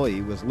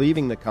employee was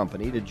leaving the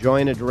company to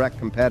join a direct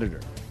competitor.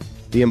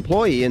 The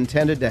employee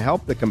intended to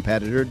help the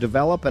competitor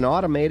develop an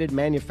automated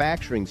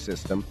manufacturing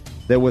system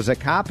that was a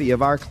copy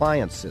of our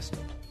client's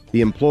system.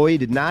 The employee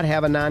did not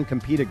have a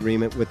non-compete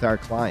agreement with our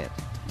client.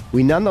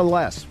 We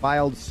nonetheless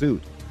filed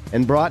suit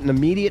and brought an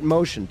immediate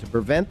motion to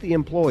prevent the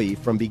employee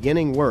from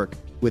beginning work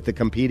with the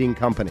competing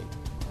company.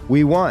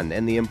 We won,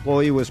 and the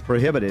employee was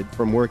prohibited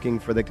from working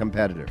for the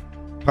competitor.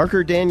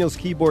 Parker Daniels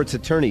Keyboard's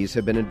attorneys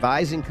have been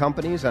advising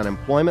companies on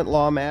employment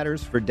law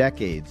matters for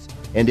decades,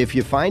 and if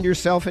you find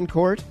yourself in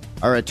court,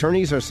 our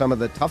attorneys are some of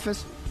the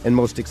toughest and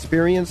most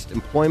experienced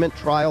employment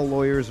trial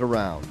lawyers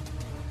around.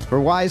 For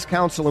wise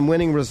counsel and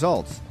winning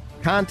results,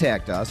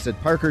 contact us at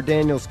Parker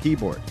Daniels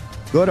Keyboard.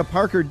 Go to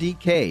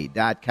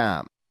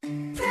ParkerDK.com.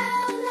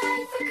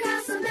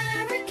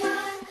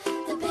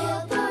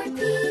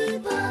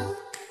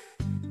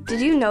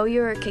 Did you know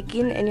you were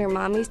kicking in your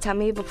mommy's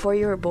tummy before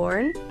you were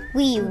born?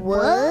 We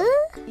were?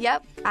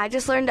 Yep. I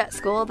just learned at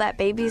school that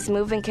babies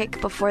move and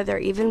kick before they're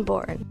even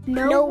born.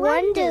 No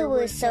wonder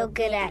we're so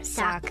good at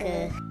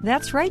soccer.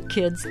 That's right,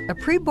 kids. A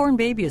preborn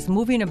baby is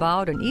moving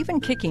about and even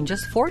kicking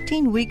just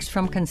 14 weeks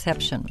from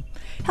conception.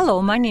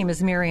 Hello, my name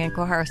is Marianne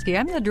Koharski.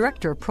 I'm the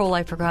director of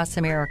Pro-Life Across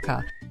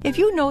America. If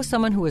you know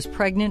someone who is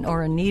pregnant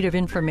or in need of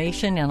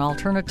information and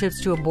alternatives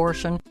to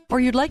abortion, or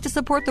you'd like to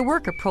support the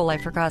work of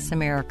Pro-Life Across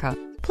America,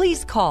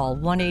 please call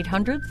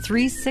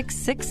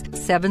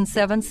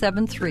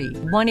 1-800-366-7773,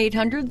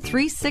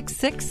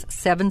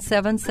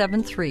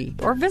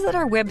 1-800-366-7773, or visit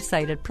our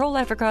website at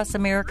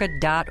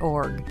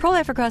prolifeacrossamerica.org.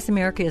 Pro-Life Across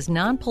America is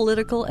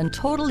non-political and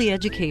totally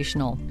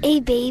educational. A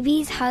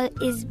baby's heart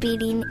is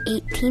beating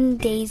 18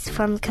 days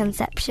from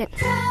conception.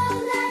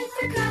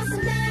 Pro-Life Across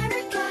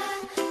America,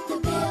 the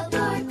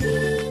Billboard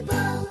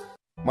people.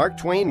 Mark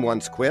Twain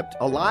once quipped,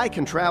 "A lie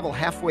can travel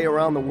halfway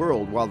around the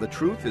world while the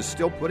truth is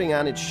still putting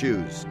on its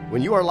shoes.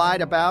 When you are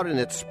lied about and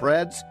it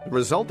spreads, the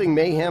resulting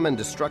mayhem and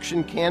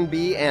destruction can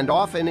be, and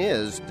often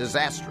is,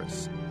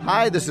 disastrous."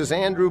 Hi, this is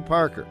Andrew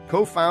Parker,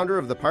 co-founder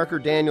of the Parker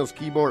Daniels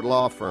Keyboard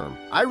Law Firm.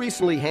 I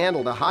recently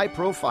handled a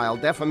high-profile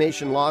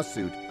defamation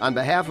lawsuit on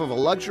behalf of a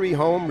luxury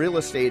home real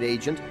estate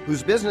agent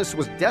whose business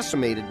was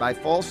decimated by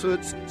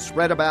falsehoods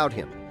spread about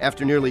him.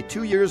 After nearly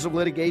 2 years of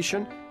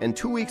litigation and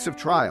 2 weeks of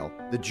trial,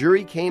 the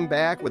jury came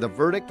back with a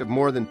verdict of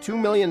more than $2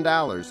 million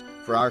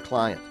for our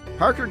client.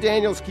 Parker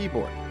Daniels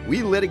Keyboard.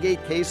 We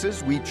litigate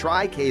cases, we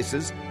try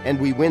cases, and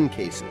we win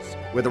cases.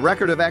 With a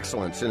record of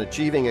excellence in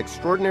achieving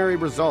extraordinary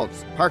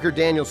results, Parker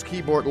Daniels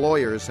Keyboard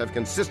lawyers have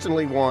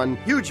consistently won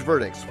huge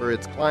verdicts for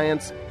its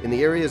clients in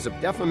the areas of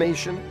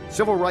defamation,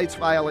 civil rights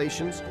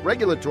violations,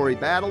 regulatory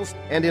battles,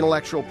 and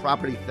intellectual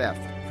property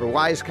theft. For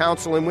wise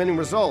counsel and winning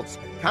results,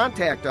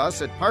 contact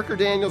us at Parker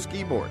Daniels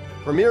Keyboard,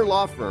 premier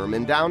law firm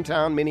in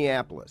downtown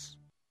Minneapolis.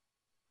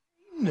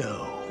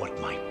 Know what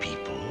my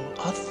people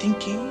are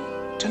thinking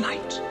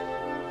tonight,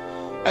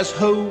 as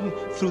home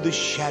through the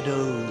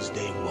shadows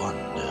they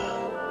wander.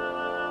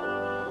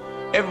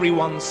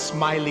 Everyone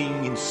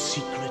smiling in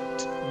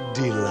secret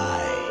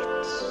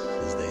delight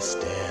as they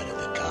stare at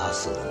the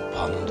castle and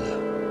ponder.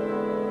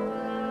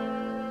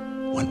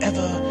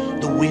 Whenever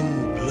the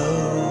wind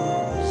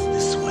blows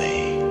this way,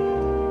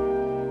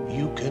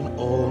 you can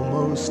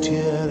almost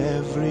hear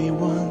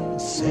everyone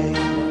say,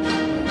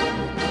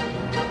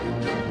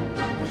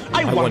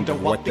 I wonder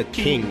what the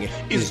king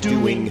is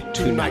doing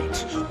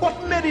tonight.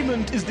 What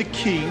merriment is the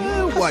king?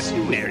 What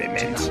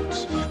merriment?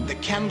 The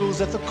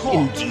candles at the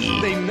court,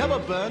 Indeed. they never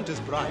burned as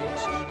bright.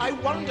 I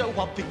wonder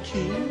what the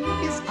king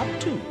is up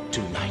to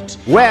tonight.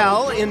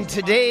 Well, in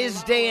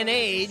today's day and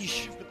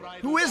age,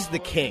 who is the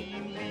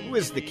king? Who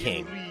is the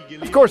king?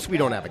 Of course, we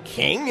don't have a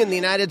king in the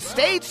United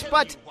States,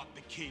 but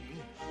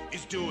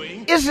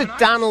is it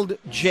Donald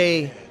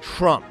J.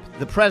 Trump,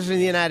 the President of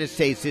the United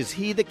States? Is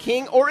he the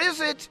king, or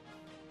is it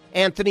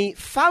Anthony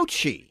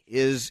Fauci?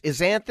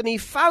 Is Anthony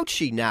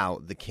Fauci now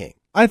the king?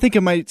 I think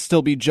it might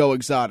still be Joe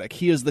Exotic.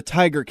 He is the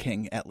Tiger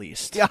King, at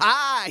least.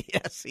 Ah,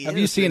 yes, he Have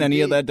is, you seen indeed.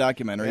 any of that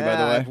documentary, by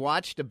the way? I've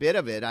watched a bit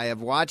of it.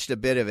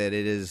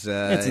 It is...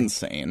 it's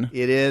insane.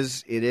 It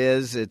is.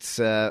 It's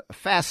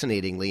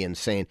fascinatingly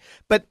insane.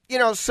 But,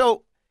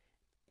 so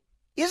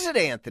is it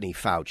Anthony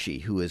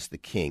Fauci who is the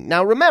king?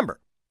 Now, remember,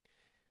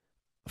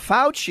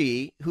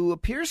 Fauci, who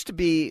appears to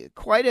be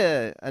quite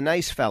a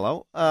nice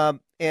fellow,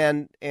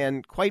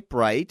 and quite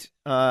bright.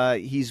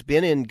 He's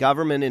been in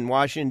government in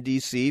Washington,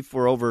 D.C.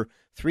 for over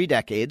 3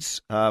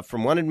 decades,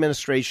 from one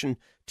administration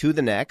to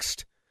the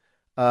next.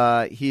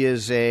 He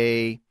is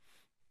a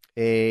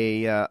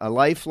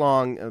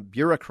lifelong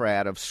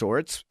bureaucrat of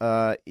sorts.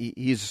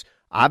 He's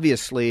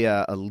obviously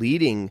a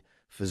leading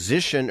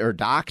physician or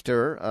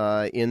doctor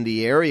in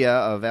the area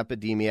of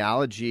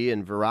epidemiology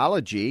and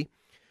virology.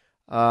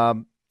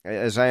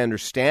 As I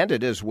understand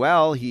it as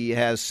well, he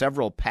has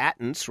several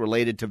patents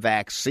related to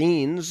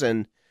vaccines,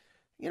 and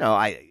you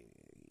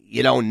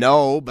don't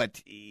know, but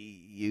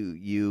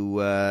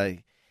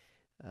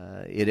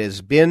it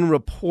has been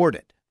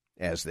reported,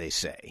 as they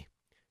say,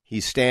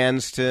 he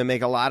stands to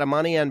make a lot of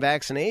money on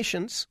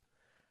vaccinations.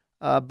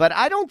 But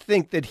I don't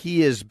think that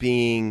he is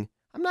being.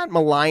 I'm not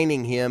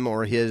maligning him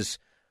or his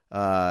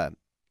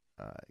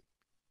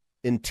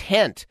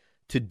intent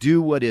to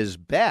do what is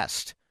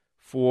best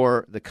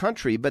for the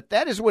country, but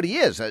that is what he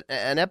is, an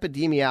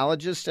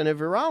epidemiologist and a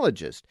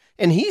virologist.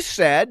 And he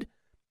said,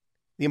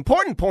 the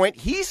important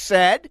point, he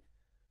said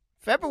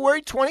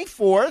February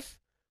 24th,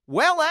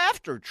 well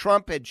after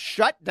Trump had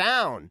shut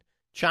down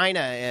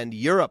China and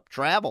Europe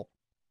travel,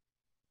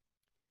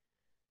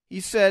 he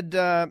said,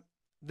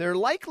 there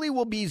likely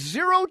will be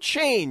zero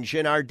change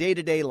in our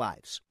day-to-day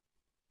lives.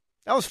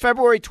 That was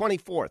February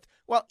 24th.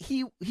 Well,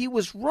 he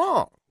was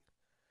wrong.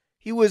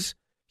 He was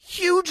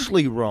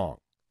hugely wrong.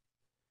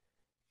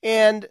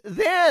 And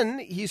then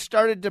he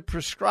started to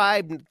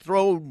prescribe and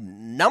throw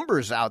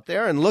numbers out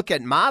there and look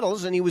at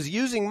models, and he was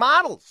using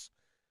models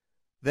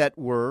that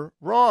were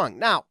wrong.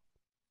 Now,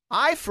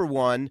 I, for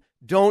one,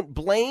 don't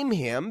blame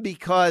him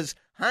because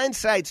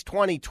hindsight's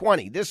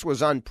 20/20. This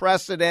was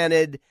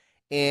unprecedented,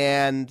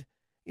 and,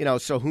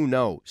 so who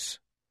knows?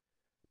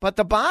 But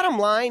the bottom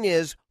line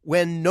is,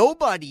 when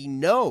nobody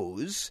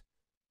knows,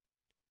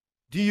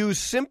 do you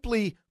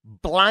simply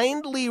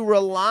blindly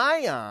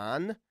rely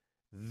on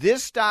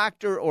this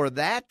doctor or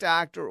that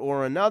doctor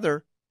or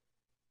another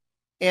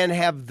and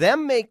have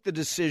them make the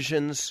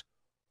decisions,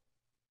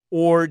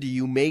 or do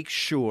you make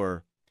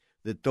sure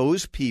that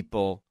those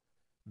people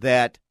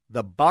that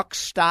the buck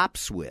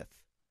stops with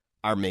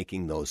are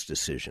making those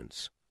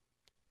decisions,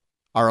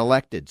 are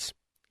electeds?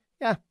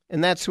 Yeah,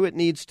 and that's who it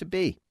needs to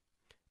be.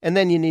 And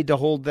then you need to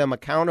hold them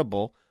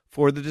accountable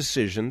for the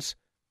decisions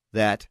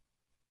that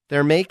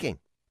they're making,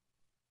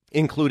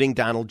 including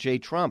Donald J.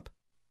 Trump.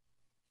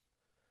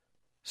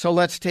 So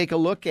let's take a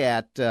look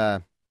at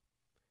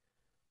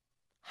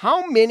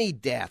how many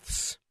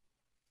deaths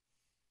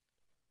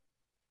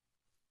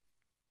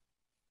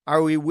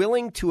are we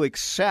willing to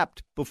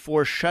accept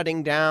before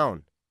shutting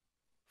down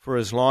for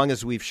as long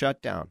as we've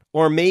shut down?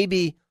 Or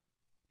maybe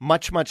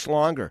much, much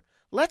longer.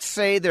 Let's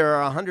say there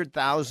are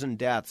 100,000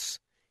 deaths.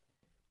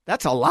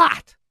 That's a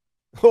lot.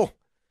 Oh,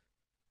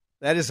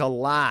 that is a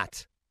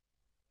lot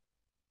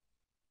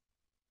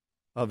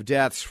of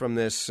deaths from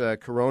this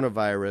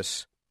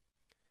coronavirus.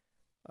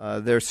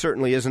 There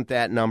certainly isn't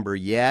that number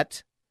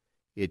yet.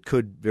 It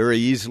could very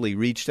easily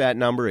reach that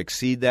number,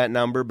 exceed that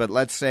number, but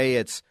let's say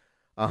it's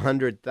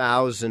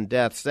 100,000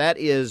 deaths. That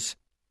is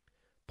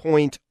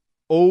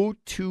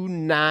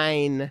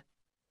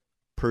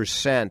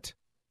 0.029%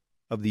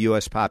 of the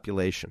U.S.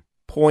 population.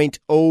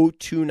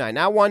 0.029,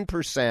 not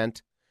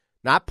 1%,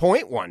 not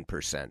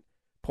 0.1%,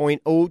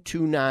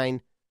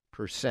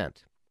 0.029%.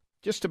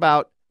 Just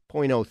about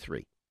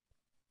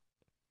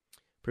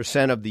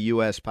 0.03% of the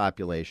U.S.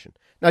 population.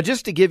 Now,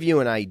 just to give you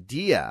an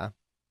idea,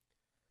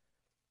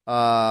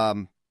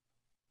 the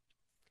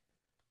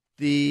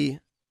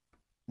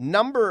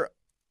number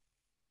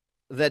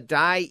that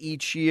die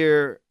each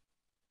year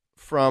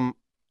from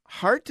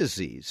heart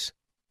disease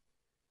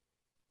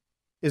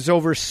is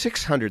over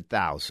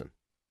 600,000.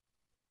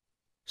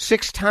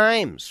 6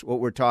 times what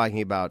we're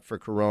talking about for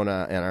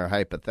corona and our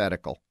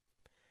hypothetical.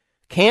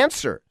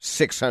 Cancer,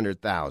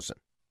 600,000.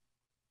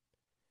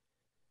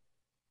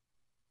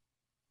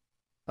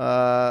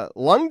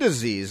 Lung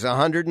disease,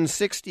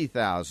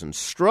 160,000.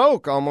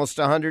 Stroke, almost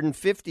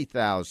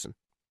 150,000.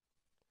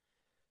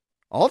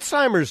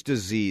 Alzheimer's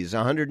disease,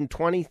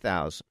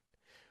 120,000.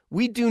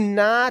 We do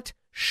not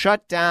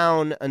shut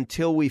down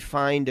until we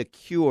find a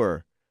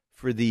cure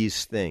for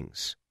these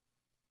things.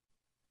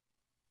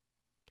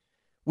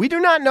 We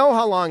do not know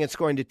how long it's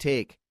going to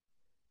take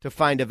to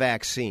find a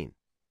vaccine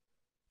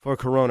for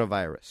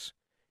coronavirus.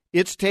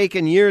 It's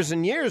taken years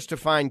and years to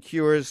find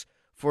cures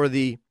for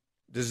the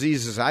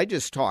diseases I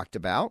just talked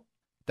about.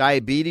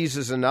 Diabetes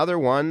is another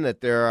one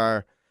that there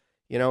are,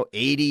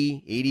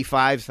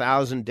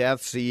 85,000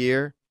 deaths a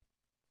year.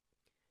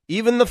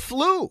 Even the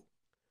flu,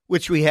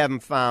 which we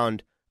haven't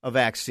found a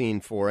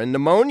vaccine for, and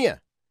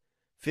pneumonia,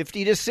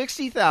 50 to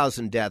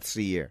 60,000 deaths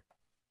a year.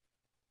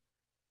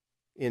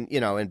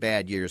 In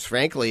bad years,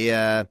 frankly,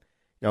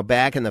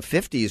 back in the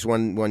 50s,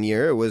 one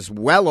year it was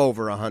well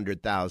over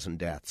 100,000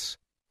 deaths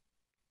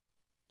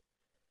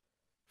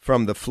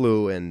from the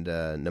flu and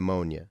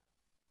pneumonia.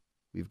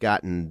 We've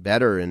gotten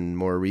better in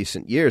more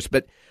recent years,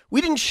 but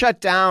we didn't shut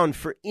down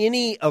for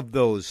any of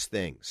those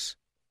things.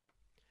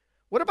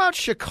 What about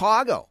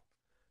Chicago?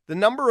 The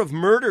number of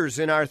murders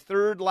in our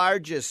third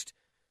largest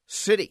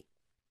city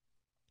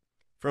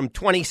from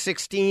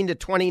 2016 to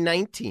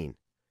 2019.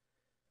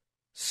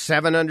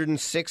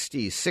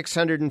 760,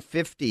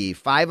 650,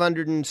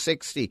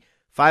 560,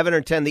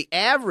 510. The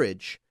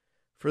average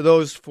for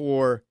those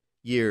 4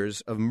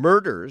 years of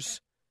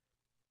murders,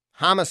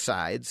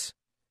 homicides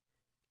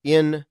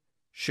in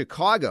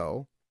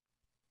Chicago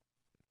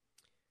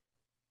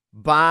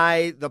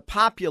by the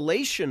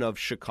population of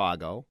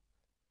Chicago,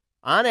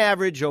 on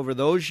average over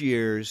those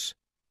years,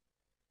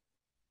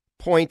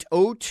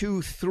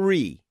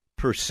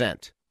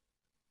 0.023%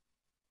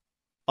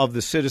 of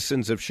the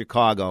citizens of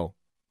Chicago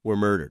were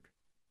murdered.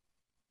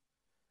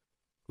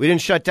 We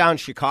didn't shut down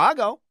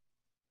Chicago.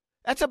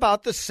 That's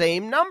about the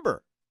same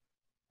number,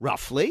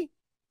 roughly,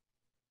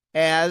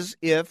 as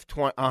if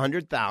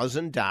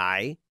 100,000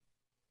 die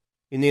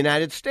in the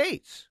United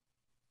States.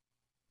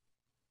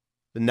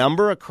 The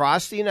number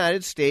across the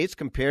United States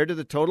compared to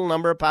the total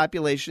number of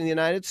population in the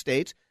United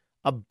States,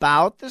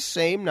 about the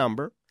same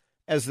number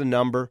as the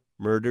number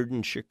murdered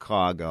in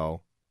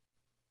Chicago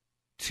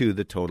to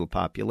the total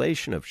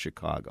population of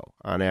Chicago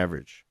on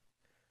average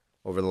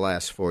over the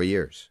last 4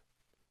 years.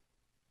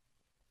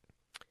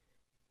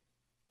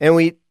 And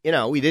we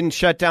didn't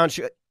shut down.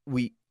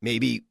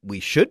 Maybe we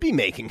should be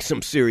making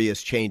some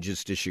serious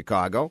changes to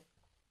Chicago.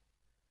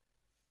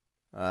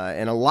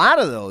 And a lot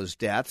of those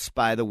deaths,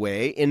 by the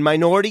way, in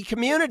minority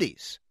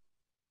communities.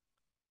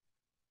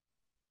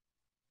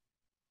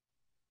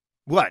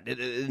 What?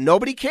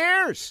 Nobody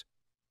cares.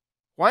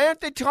 Why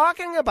aren't they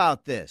talking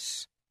about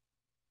this?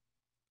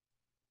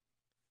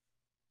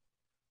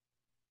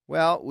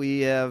 Well,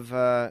 we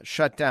have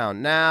shut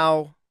down.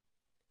 Now,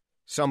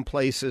 some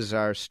places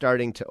are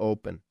starting to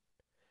open.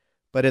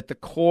 But at the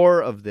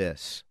core of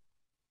this,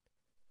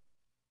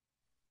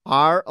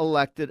 our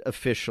elected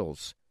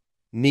officials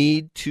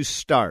need to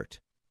start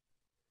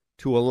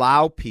to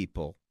allow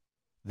people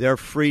their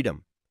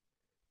freedom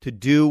to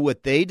do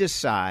what they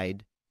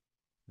decide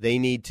they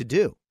need to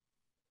do.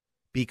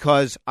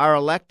 Because our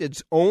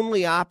electeds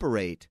only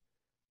operate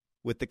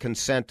with the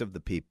consent of the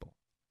people,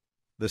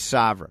 the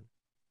sovereign.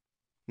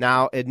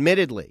 Now,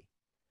 admittedly,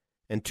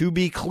 and to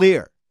be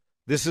clear,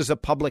 this is a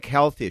public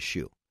health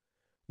issue.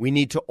 We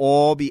need to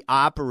all be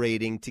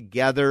operating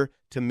together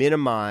to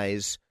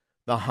minimize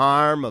the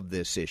harm of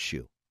this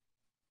issue.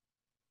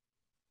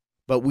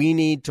 But we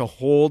need to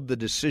hold the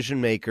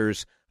decision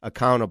makers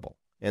accountable.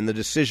 And the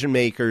decision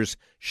makers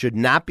should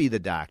not be the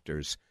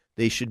doctors.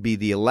 They should be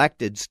the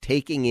electeds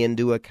taking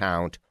into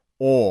account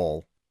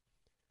all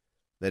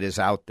that is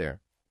out there.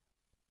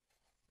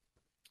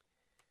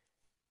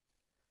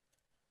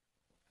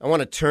 I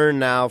want to turn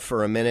now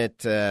for a minute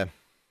to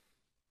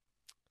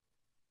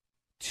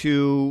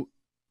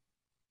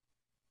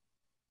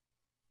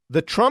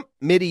the Trump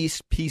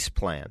Mideast peace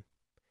plan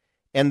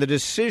and the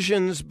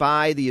decisions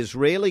by the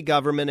Israeli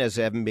government, as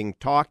have been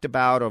talked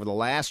about over the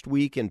last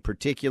week in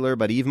particular,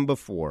 but even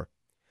before,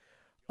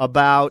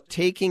 about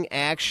taking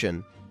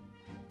action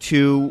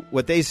to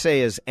what they say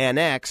is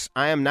annex.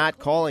 I am not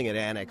calling it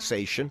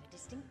annexation.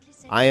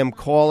 I am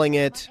calling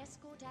it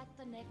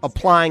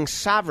applying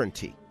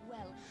sovereignty.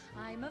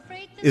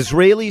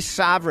 Israeli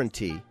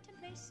sovereignty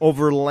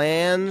over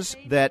lands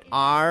that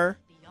are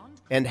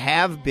and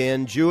have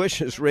been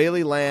Jewish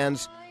Israeli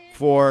lands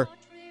for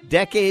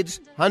decades,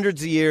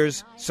 hundreds of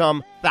years,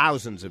 some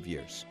thousands of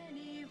years.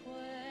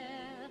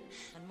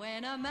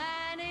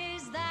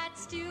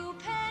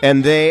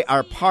 And they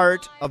are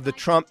part of the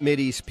Trump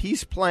Mideast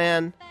peace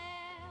plan,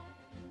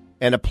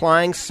 and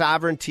applying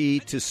sovereignty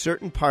to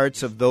certain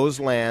parts of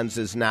those lands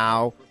is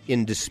now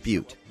in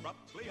dispute.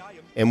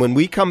 And when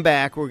we come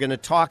back, we're going to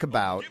talk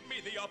about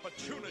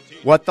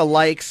what the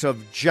likes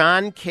of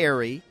John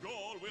Kerry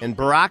and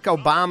Barack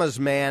Obama's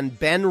man,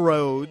 Ben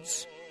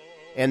Rhodes,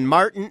 and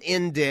Martin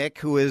Indyk,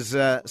 who is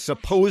a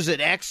supposed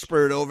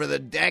expert over the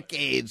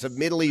decades of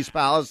Middle East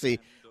policy,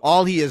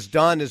 all he has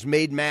done is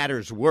made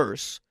matters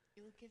worse.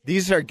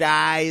 These are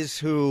guys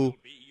who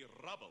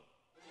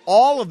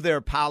all of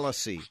their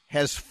policy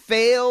has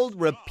failed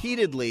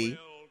repeatedly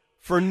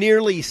for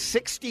nearly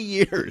 60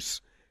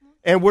 years,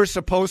 and we're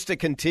supposed to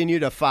continue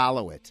to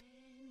follow it.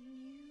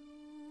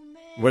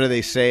 What do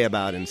they say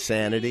about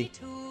insanity?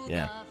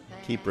 Yeah,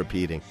 keep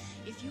repeating.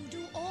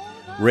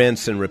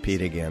 Rinse and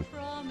repeat again.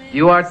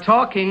 You are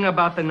talking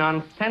about the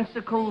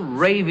nonsensical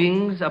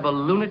ravings of a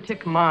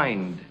lunatic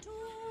mind.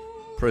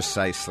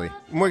 Precisely.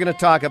 And we're going to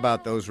talk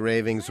about those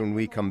ravings when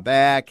we come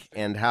back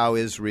and how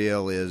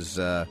Israel is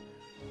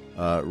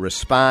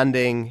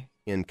responding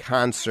in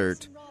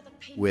concert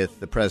with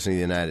the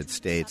President of the United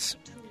States.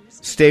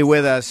 Stay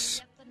with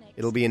us.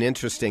 It'll be an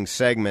interesting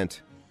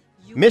segment.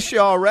 Miss you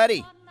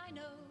already.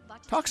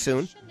 Talk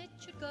soon.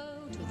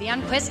 The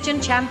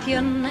unquestioned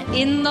champion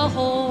in the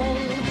hall,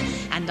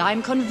 and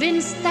I'm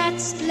convinced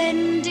that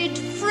splendid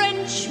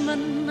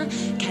Frenchman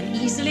can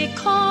easily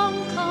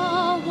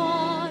conquer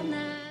one.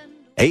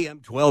 AM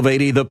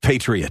 1280, The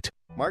Patriot.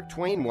 Mark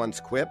Twain once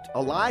quipped,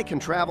 "A lie can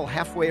travel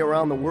halfway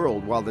around the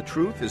world while the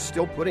truth is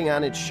still putting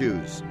on its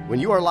shoes. When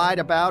you are lied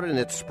about and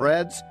it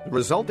spreads, the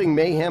resulting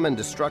mayhem and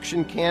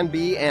destruction can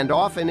be, and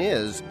often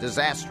is,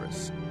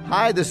 disastrous."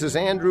 Hi, this is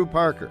Andrew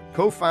Parker,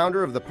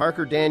 co-founder of the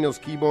Parker Daniels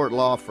Keyboard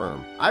Law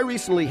Firm. I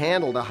recently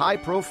handled a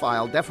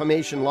high-profile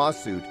defamation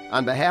lawsuit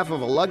on behalf of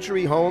a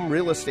luxury home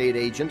real estate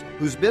agent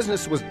whose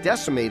business was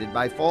decimated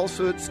by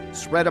falsehoods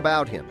spread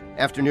about him.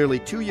 After nearly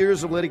 2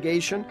 years of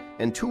litigation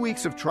and 2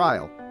 weeks of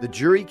trial, the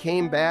jury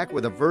came back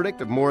with a verdict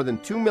of more than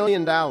 $2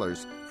 million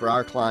for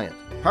our client.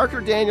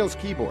 Parker Daniels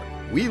Keyboard.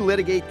 We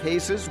litigate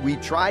cases, we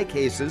try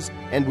cases,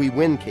 and we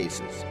win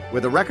cases.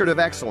 With a record of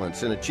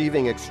excellence in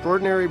achieving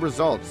extraordinary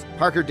results,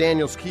 Parker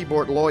Daniels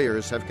Keyboard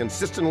lawyers have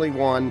consistently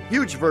won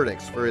huge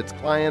verdicts for its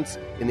clients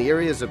in the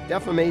areas of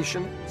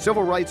defamation,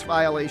 civil rights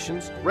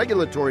violations,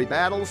 regulatory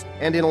battles,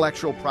 and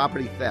intellectual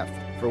property theft.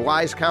 For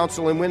wise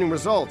counsel and winning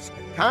results,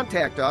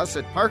 contact us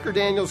at Parker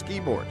Daniels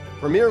Keyboard,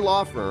 premier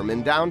law firm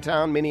in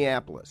downtown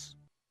Minneapolis.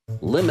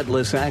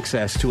 Limitless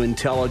access to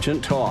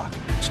intelligent talk.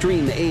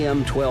 Stream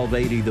AM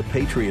 1280 The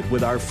Patriot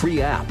with our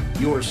free app,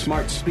 your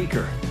smart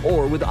speaker,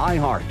 or with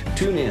iHeart,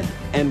 TuneIn,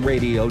 and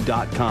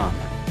radio.com.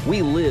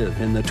 We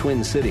live in the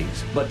Twin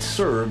Cities, but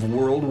serve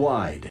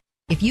worldwide.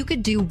 If you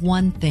could do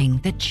one thing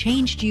that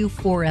changed you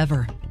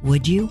forever,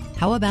 would you?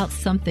 How about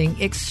something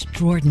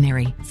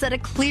extraordinary? Set a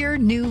clear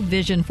new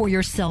vision for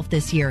yourself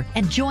this year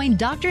and join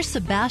Dr.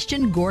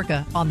 Sebastian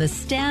Gorka on the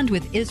Stand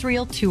with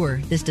Israel tour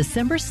this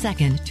December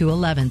 2nd to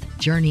 11th.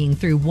 Journeying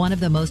through one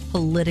of the most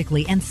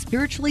politically and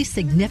spiritually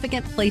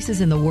significant places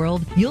in the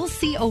world, you'll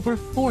see over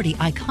 40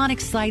 iconic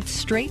sites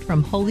straight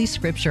from Holy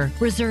Scripture.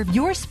 Reserve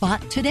your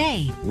spot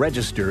today.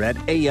 Register at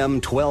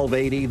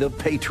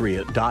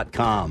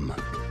am1280thepatriot.com.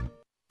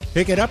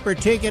 Pick it up or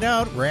take it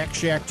out,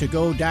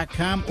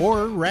 RackShackToGo.com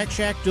or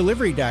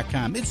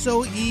RackShackDelivery.com. It's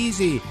so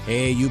easy.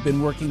 Hey, you've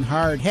been working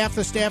hard. Half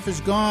the staff is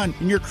gone,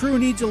 and your crew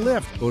needs a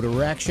lift. Go to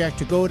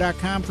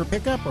RackShackToGo.com for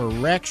pickup or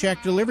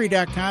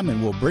RackShackDelivery.com,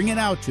 and we'll bring it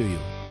out to you.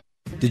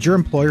 Did your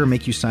employer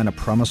make you sign a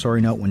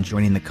promissory note when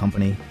joining the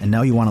company, and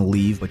now you want to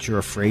leave, but you're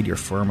afraid your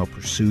firm will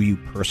pursue you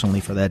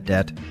personally for that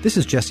debt? This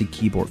is Jesse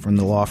Keyboard from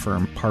the law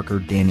firm Parker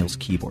Daniels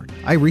Keyboard.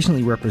 I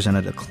recently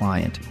represented a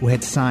client who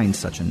had signed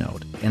such a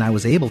note, and I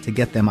was able to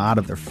get them out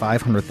of their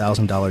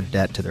 $500,000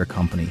 debt to their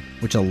company,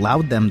 which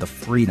allowed them the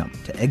freedom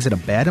to exit a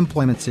bad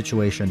employment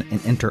situation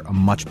and enter a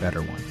much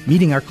better one.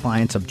 Meeting our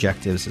clients'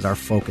 objectives is our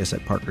focus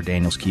at Parker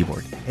Daniels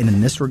Keyboard, and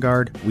in this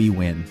regard, we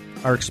win.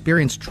 Our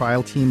experienced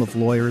trial team of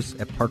lawyers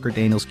at Parker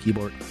Daniels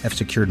Kibort have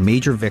secured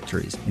major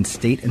victories in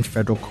state and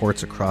federal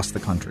courts across the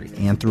country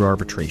and through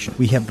arbitration.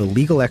 We have the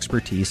legal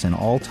expertise in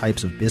all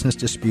types of business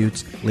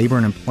disputes, labor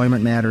and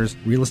employment matters,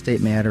 real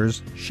estate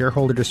matters,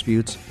 shareholder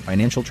disputes,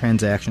 financial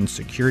transactions,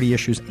 security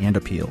issues, and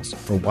appeals.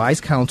 For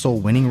wise counsel,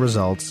 winning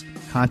results,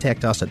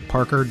 contact us at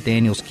Parker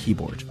Daniels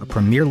Kibort, a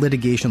premier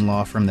litigation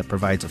law firm that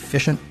provides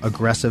efficient,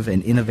 aggressive,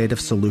 and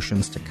innovative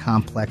solutions to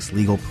complex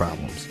legal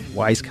problems.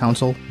 Wise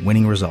counsel,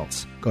 winning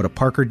results. Go to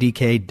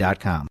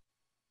parkerdk.com.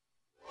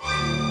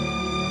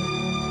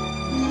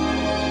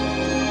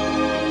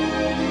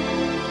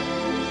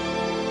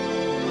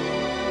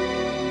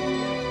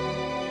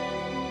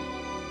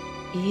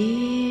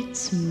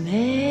 It's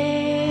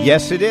May.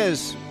 Yes, it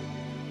is.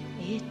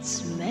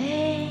 It's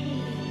May.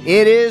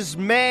 It is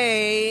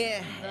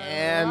May,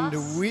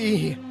 and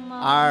we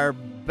are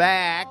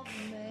back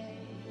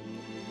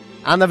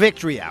on the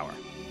Victory Hour.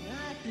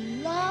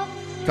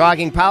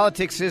 Talking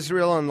politics,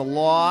 Israel, and the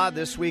law.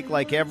 This week,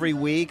 like every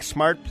week,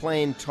 Smart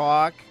Plain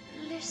Talk.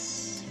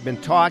 We've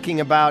been talking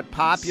about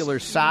popular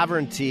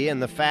sovereignty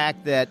and the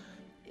fact that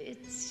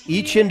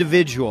each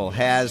individual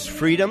has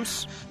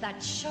freedoms,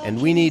 and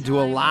we need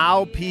to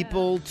allow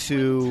people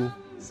to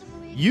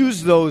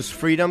use those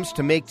freedoms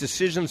to make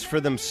decisions for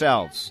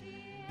themselves.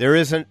 There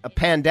isn't a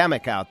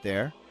pandemic out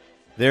there.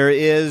 There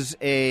is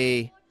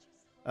a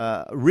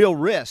real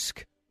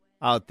risk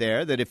out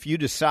there that if you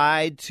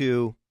decide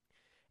to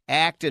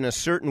act in a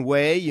certain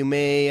way, you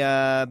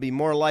may be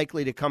more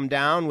likely to come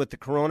down with the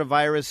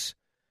coronavirus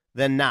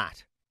than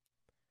not.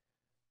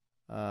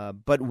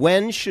 But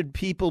when should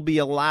people be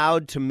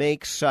allowed to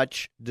make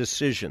such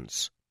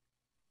decisions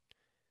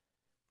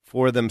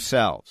for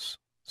themselves?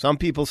 Some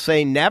people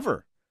say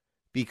never,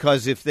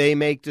 because if they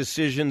make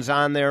decisions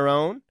on their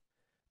own,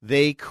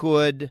 they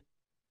could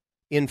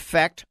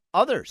infect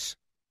others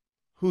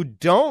who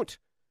don't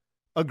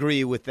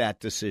agree with that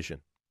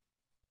decision,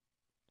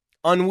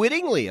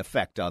 unwittingly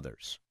affect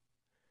others.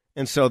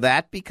 And so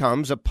that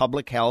becomes a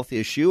public health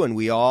issue, and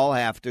we all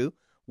have to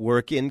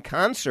work in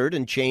concert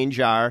and change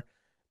our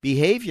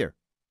behavior.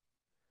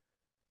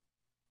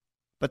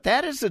 But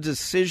that is a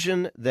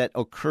decision that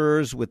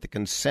occurs with the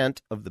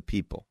consent of the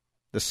people,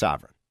 the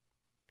sovereign.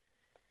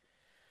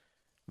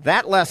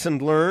 That lesson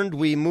learned,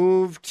 we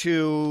move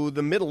to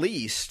the Middle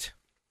East.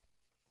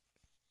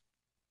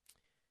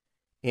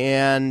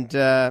 And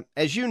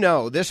as you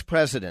know, this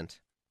president,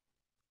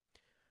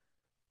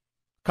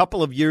 a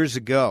couple of years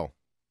ago,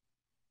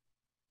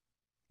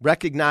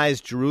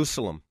 recognized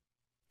Jerusalem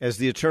as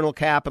the eternal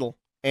capital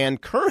and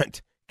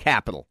current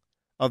capital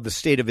of the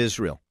state of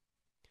Israel.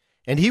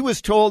 And he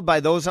was told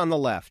by those on the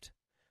left,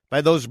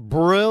 by those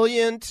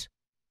brilliant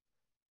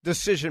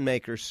decision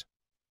makers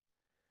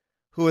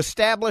who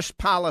established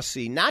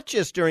policy, not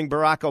just during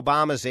Barack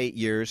Obama's 8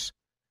 years,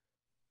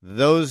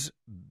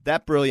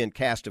 that brilliant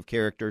cast of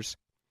characters,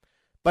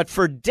 but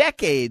for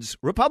decades,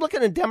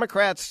 Republican and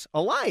Democrats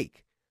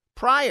alike,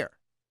 prior.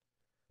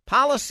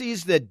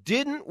 Policies that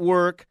didn't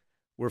work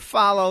were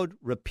followed,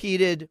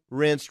 repeated,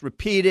 rinsed,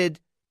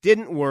 repeated,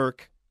 didn't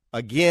work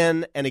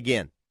again and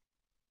again.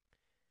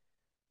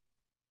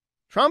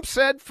 Trump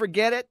said,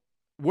 forget it,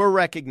 we're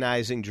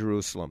recognizing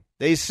Jerusalem.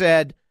 They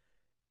said,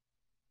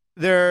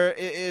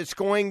 it's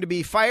going to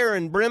be fire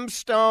and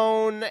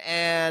brimstone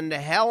and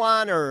hell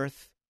on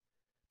earth.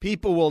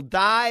 People will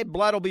die.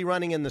 Blood will be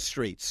running in the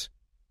streets.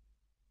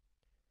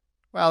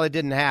 Well, it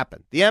didn't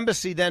happen. The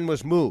embassy then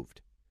was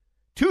moved.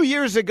 2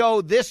 years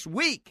ago this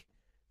week,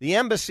 the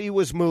embassy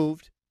was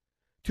moved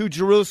to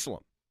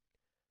Jerusalem,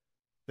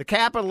 the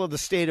capital of the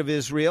state of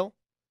Israel,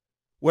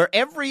 where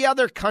every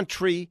other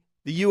country,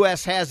 the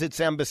U.S. has its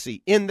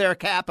embassy in their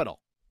capital,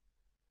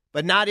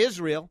 but not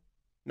Israel.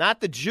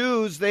 Not the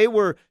Jews. They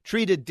were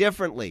treated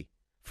differently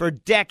for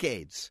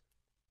decades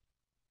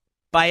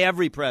by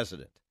every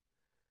president.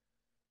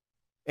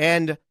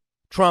 And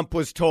Trump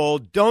was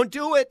told, don't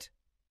do it.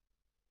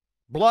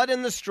 Blood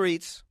in the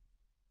streets.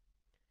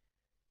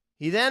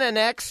 He then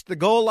annexed the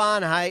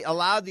Golan Heights,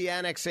 allowed the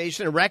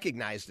annexation, and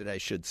recognized it, I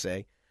should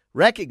say,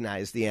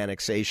 recognized the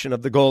annexation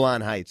of the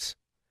Golan Heights.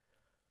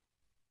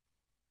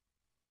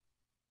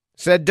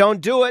 Said, don't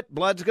do it.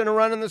 Blood's going to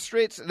run in the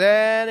streets.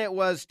 Then it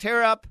was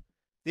tear up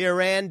the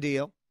Iran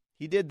deal.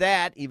 He did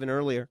that even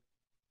earlier.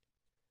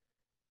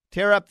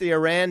 Tear up the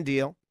Iran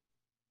deal.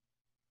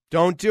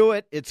 Don't do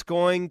it. It's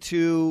going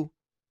to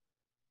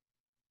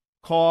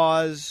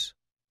cause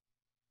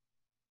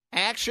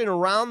action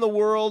around the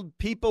world.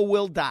 People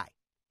will die.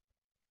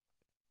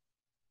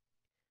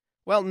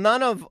 Well,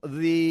 none of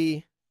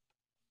the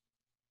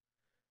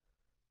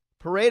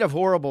parade of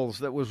horribles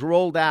that was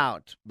rolled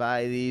out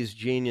by these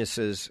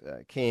geniuses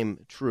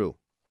came true.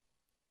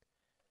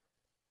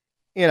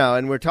 You know,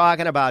 and we're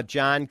talking about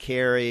John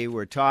Kerry.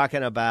 We're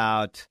talking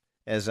about,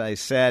 as I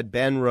said,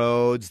 Ben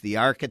Rhodes, the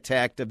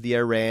architect of the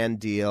Iran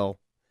deal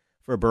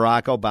for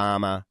Barack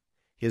Obama,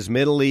 his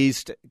Middle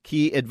East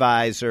key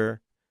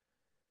advisor,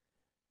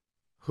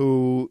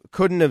 who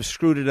couldn't have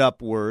screwed it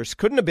up worse,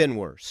 couldn't have been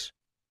worse.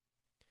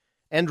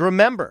 And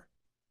remember,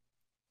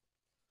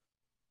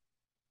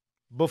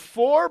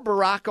 Before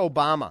Barack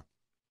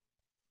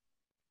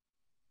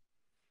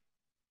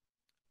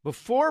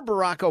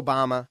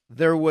Obama,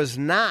 there was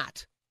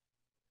not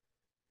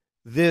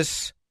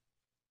this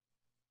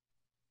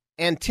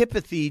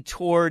antipathy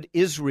toward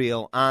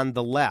Israel on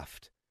the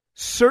left,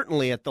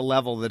 certainly at the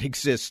level that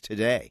exists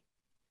today.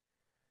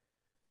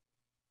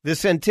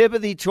 This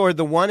antipathy toward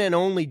the one and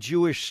only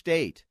Jewish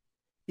state,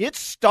 it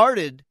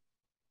started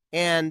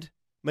and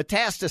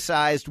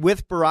metastasized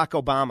with Barack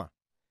Obama.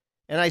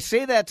 And I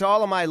say that to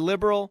all of my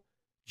liberal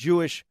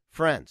Jewish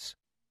friends.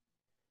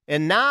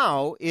 And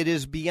now it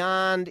is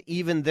beyond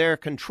even their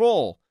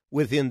control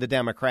within the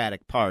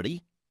Democratic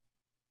Party.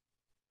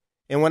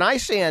 And when I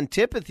say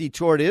antipathy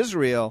toward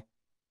Israel,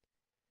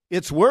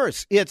 it's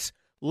worse. It's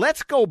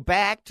let's go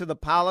back to the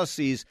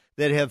policies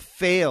that have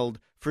failed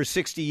for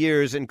 60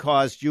 years and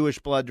caused Jewish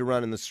blood to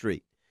run in the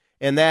street.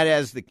 And that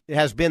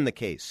has been the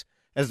case.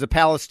 As the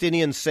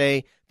Palestinians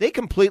say, they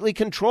completely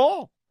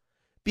control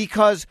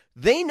because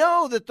they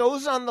know that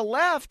those on the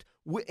left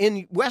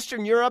in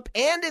Western Europe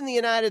and in the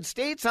United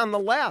States on the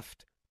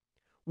left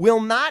will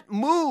not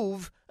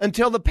move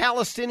until the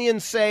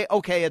Palestinians say,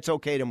 okay, it's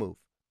okay to move.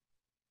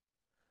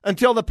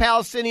 Until the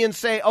Palestinians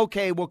say,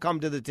 okay, we'll come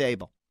to the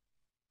table.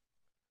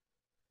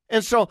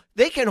 And so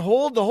they can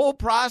hold the whole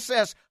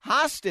process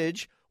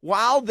hostage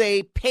while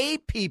they pay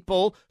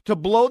people to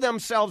blow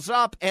themselves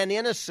up and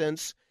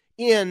innocents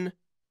in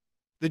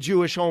the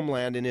Jewish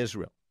homeland in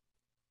Israel.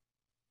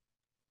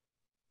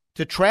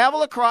 To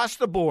travel across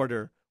the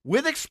border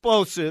with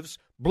explosives,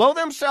 blow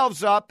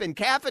themselves up in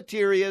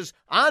cafeterias,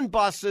 on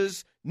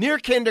buses, near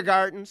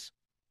kindergartens,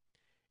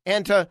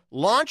 and to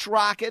launch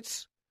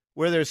rockets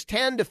where there's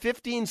 10 to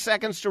 15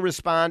 seconds to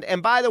respond.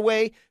 And by the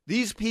way,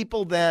 these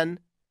people then,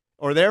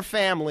 or their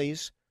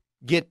families,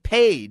 get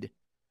paid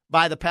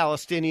by the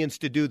Palestinians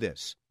to do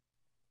this.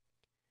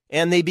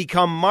 And they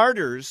become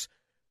martyrs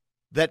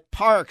that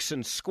parks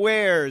and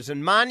squares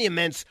and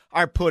monuments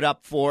are put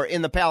up for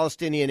in the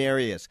Palestinian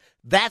areas.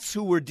 That's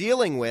who we're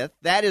dealing with.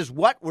 That is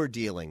what we're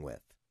dealing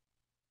with.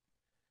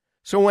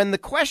 So when the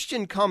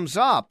question comes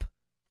up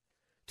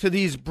to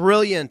these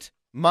brilliant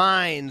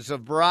minds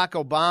of Barack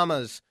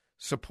Obama's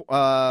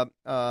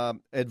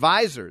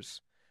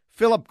advisors,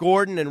 Philip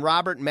Gordon and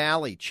Robert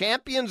Malley,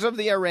 champions of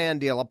the Iran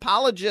deal,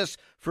 apologists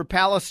for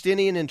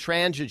Palestinian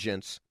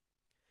intransigence,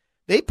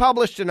 they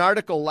published an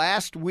article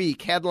last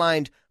week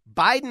headlined,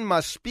 "Biden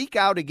must speak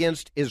out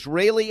against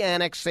Israeli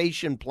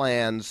annexation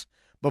plans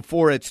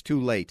before it's too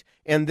late."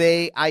 And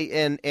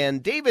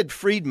David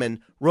Friedman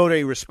wrote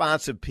a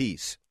responsive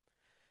piece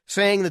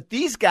saying that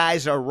these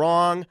guys are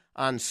wrong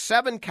on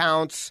 7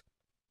 counts,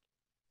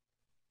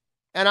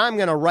 and I'm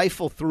going to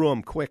rifle through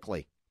them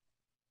quickly.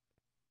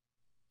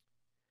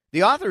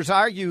 The authors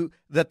argue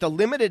that the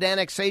limited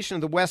annexation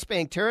of the West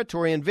Bank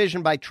territory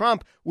envisioned by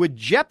Trump would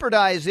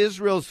jeopardize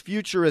Israel's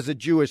future as a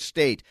Jewish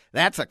state.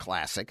 That's a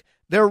classic.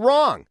 They're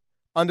wrong.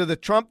 Under the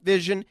Trump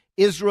vision,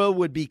 Israel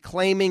would be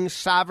claiming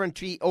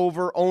sovereignty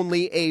over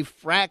only a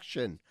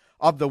fraction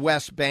of the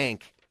West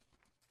Bank,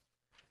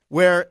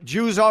 where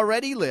Jews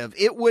already live.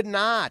 It would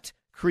not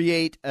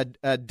create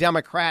a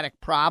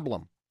democratic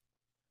problem.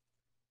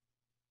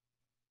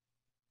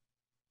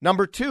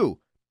 Number 2,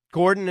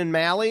 Gordon and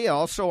Malley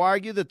also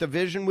argue that the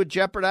vision would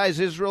jeopardize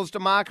Israel's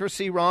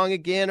democracy. Wrong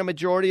again. A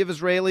majority of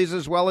Israelis,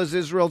 as well as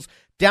Israel's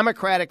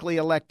democratically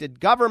elected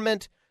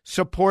government,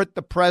 support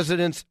the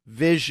president's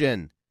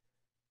vision.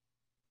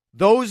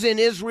 Those in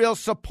Israel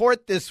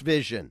support this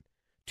vision.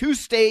 2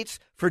 states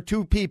for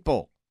 2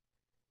 people.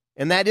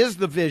 And that is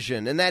the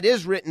vision, and that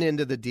is written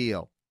into the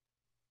deal.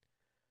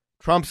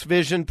 Trump's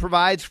vision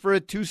provides for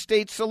a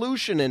 2-state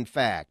solution, in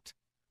fact.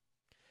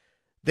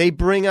 They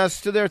bring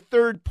us to their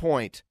third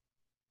point.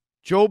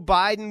 Joe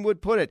Biden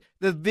would put it,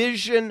 the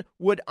vision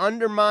would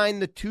undermine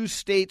the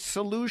 2-state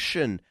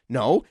solution.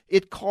 No,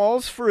 it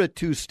calls for a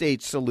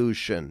 2-state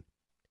solution.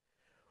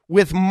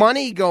 With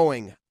money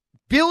going,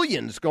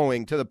 billions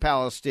going to the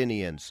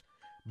Palestinians,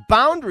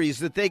 boundaries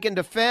that they can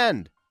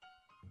defend,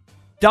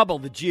 double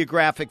the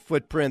geographic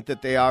footprint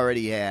that they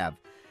already have.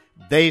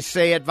 They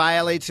say it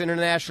violates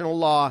international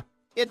law.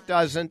 It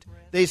doesn't.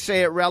 They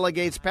say it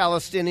relegates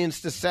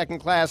Palestinians to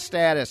second-class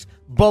status.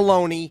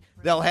 Baloney.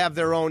 They'll have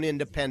their own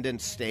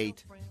independent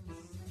state.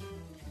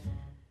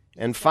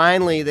 And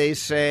finally, they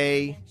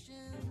say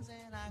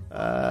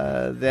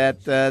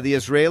that the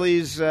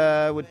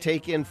Israelis would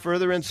take in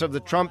furtherance of the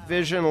Trump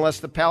vision unless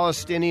the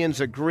Palestinians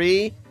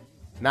agree.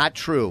 Not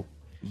true.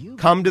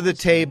 Come to the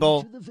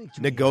table,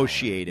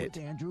 negotiate it.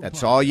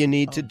 That's all you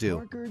need to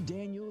do.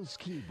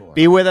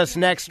 Be with us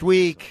next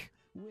week,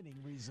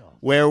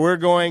 where we're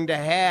going to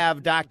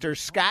have Dr.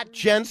 Scott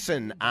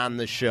Jensen on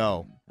the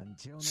show,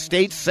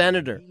 state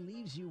senator.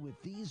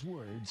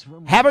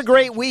 Have a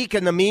great week.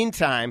 In the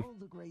meantime,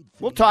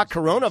 we'll talk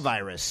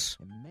coronavirus.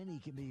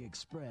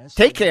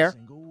 Take care.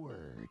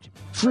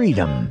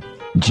 Freedom,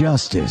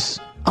 justice,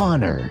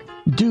 honor,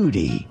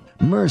 duty,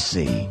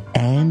 mercy,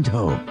 and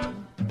hope.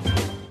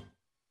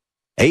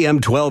 AM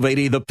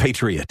 1280, The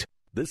Patriot.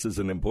 This is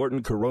an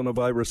important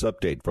coronavirus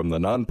update from the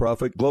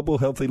nonprofit Global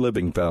Healthy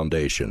Living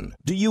Foundation.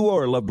 Do you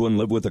or a loved one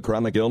live with a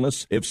chronic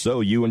illness? If so,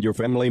 you and your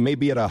family may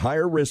be at a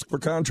higher risk for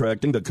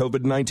contracting the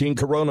COVID-19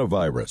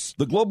 coronavirus.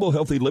 The Global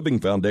Healthy Living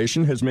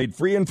Foundation has made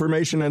free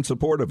information and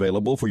support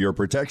available for your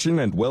protection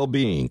and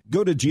well-being.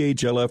 Go to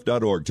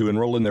ghlf.org to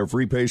enroll in their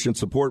free patient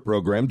support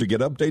program to get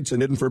updates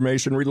and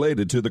information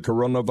related to the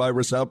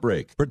coronavirus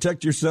outbreak.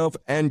 Protect yourself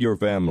and your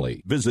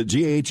family. Visit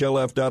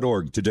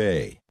ghlf.org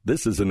today.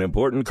 This is an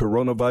important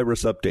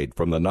coronavirus update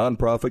from the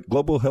nonprofit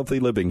Global Healthy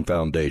Living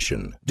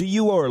Foundation. Do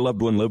you or a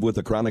loved one live with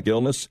a chronic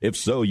illness? If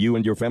so, you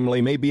and your family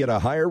may be at a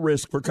higher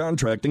risk for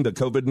contracting the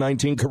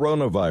COVID-19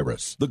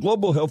 coronavirus. The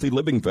Global Healthy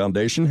Living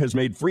Foundation has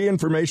made free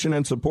information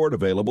and support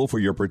available for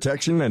your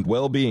protection and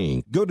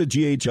well-being. Go to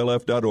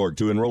ghlf.org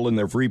to enroll in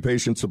their free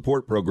patient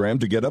support program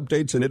to get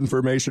updates and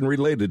information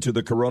related to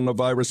the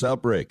coronavirus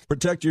outbreak.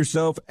 Protect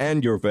yourself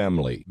and your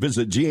family.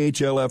 Visit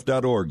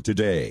ghlf.org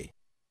today.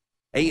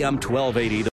 AM 1280.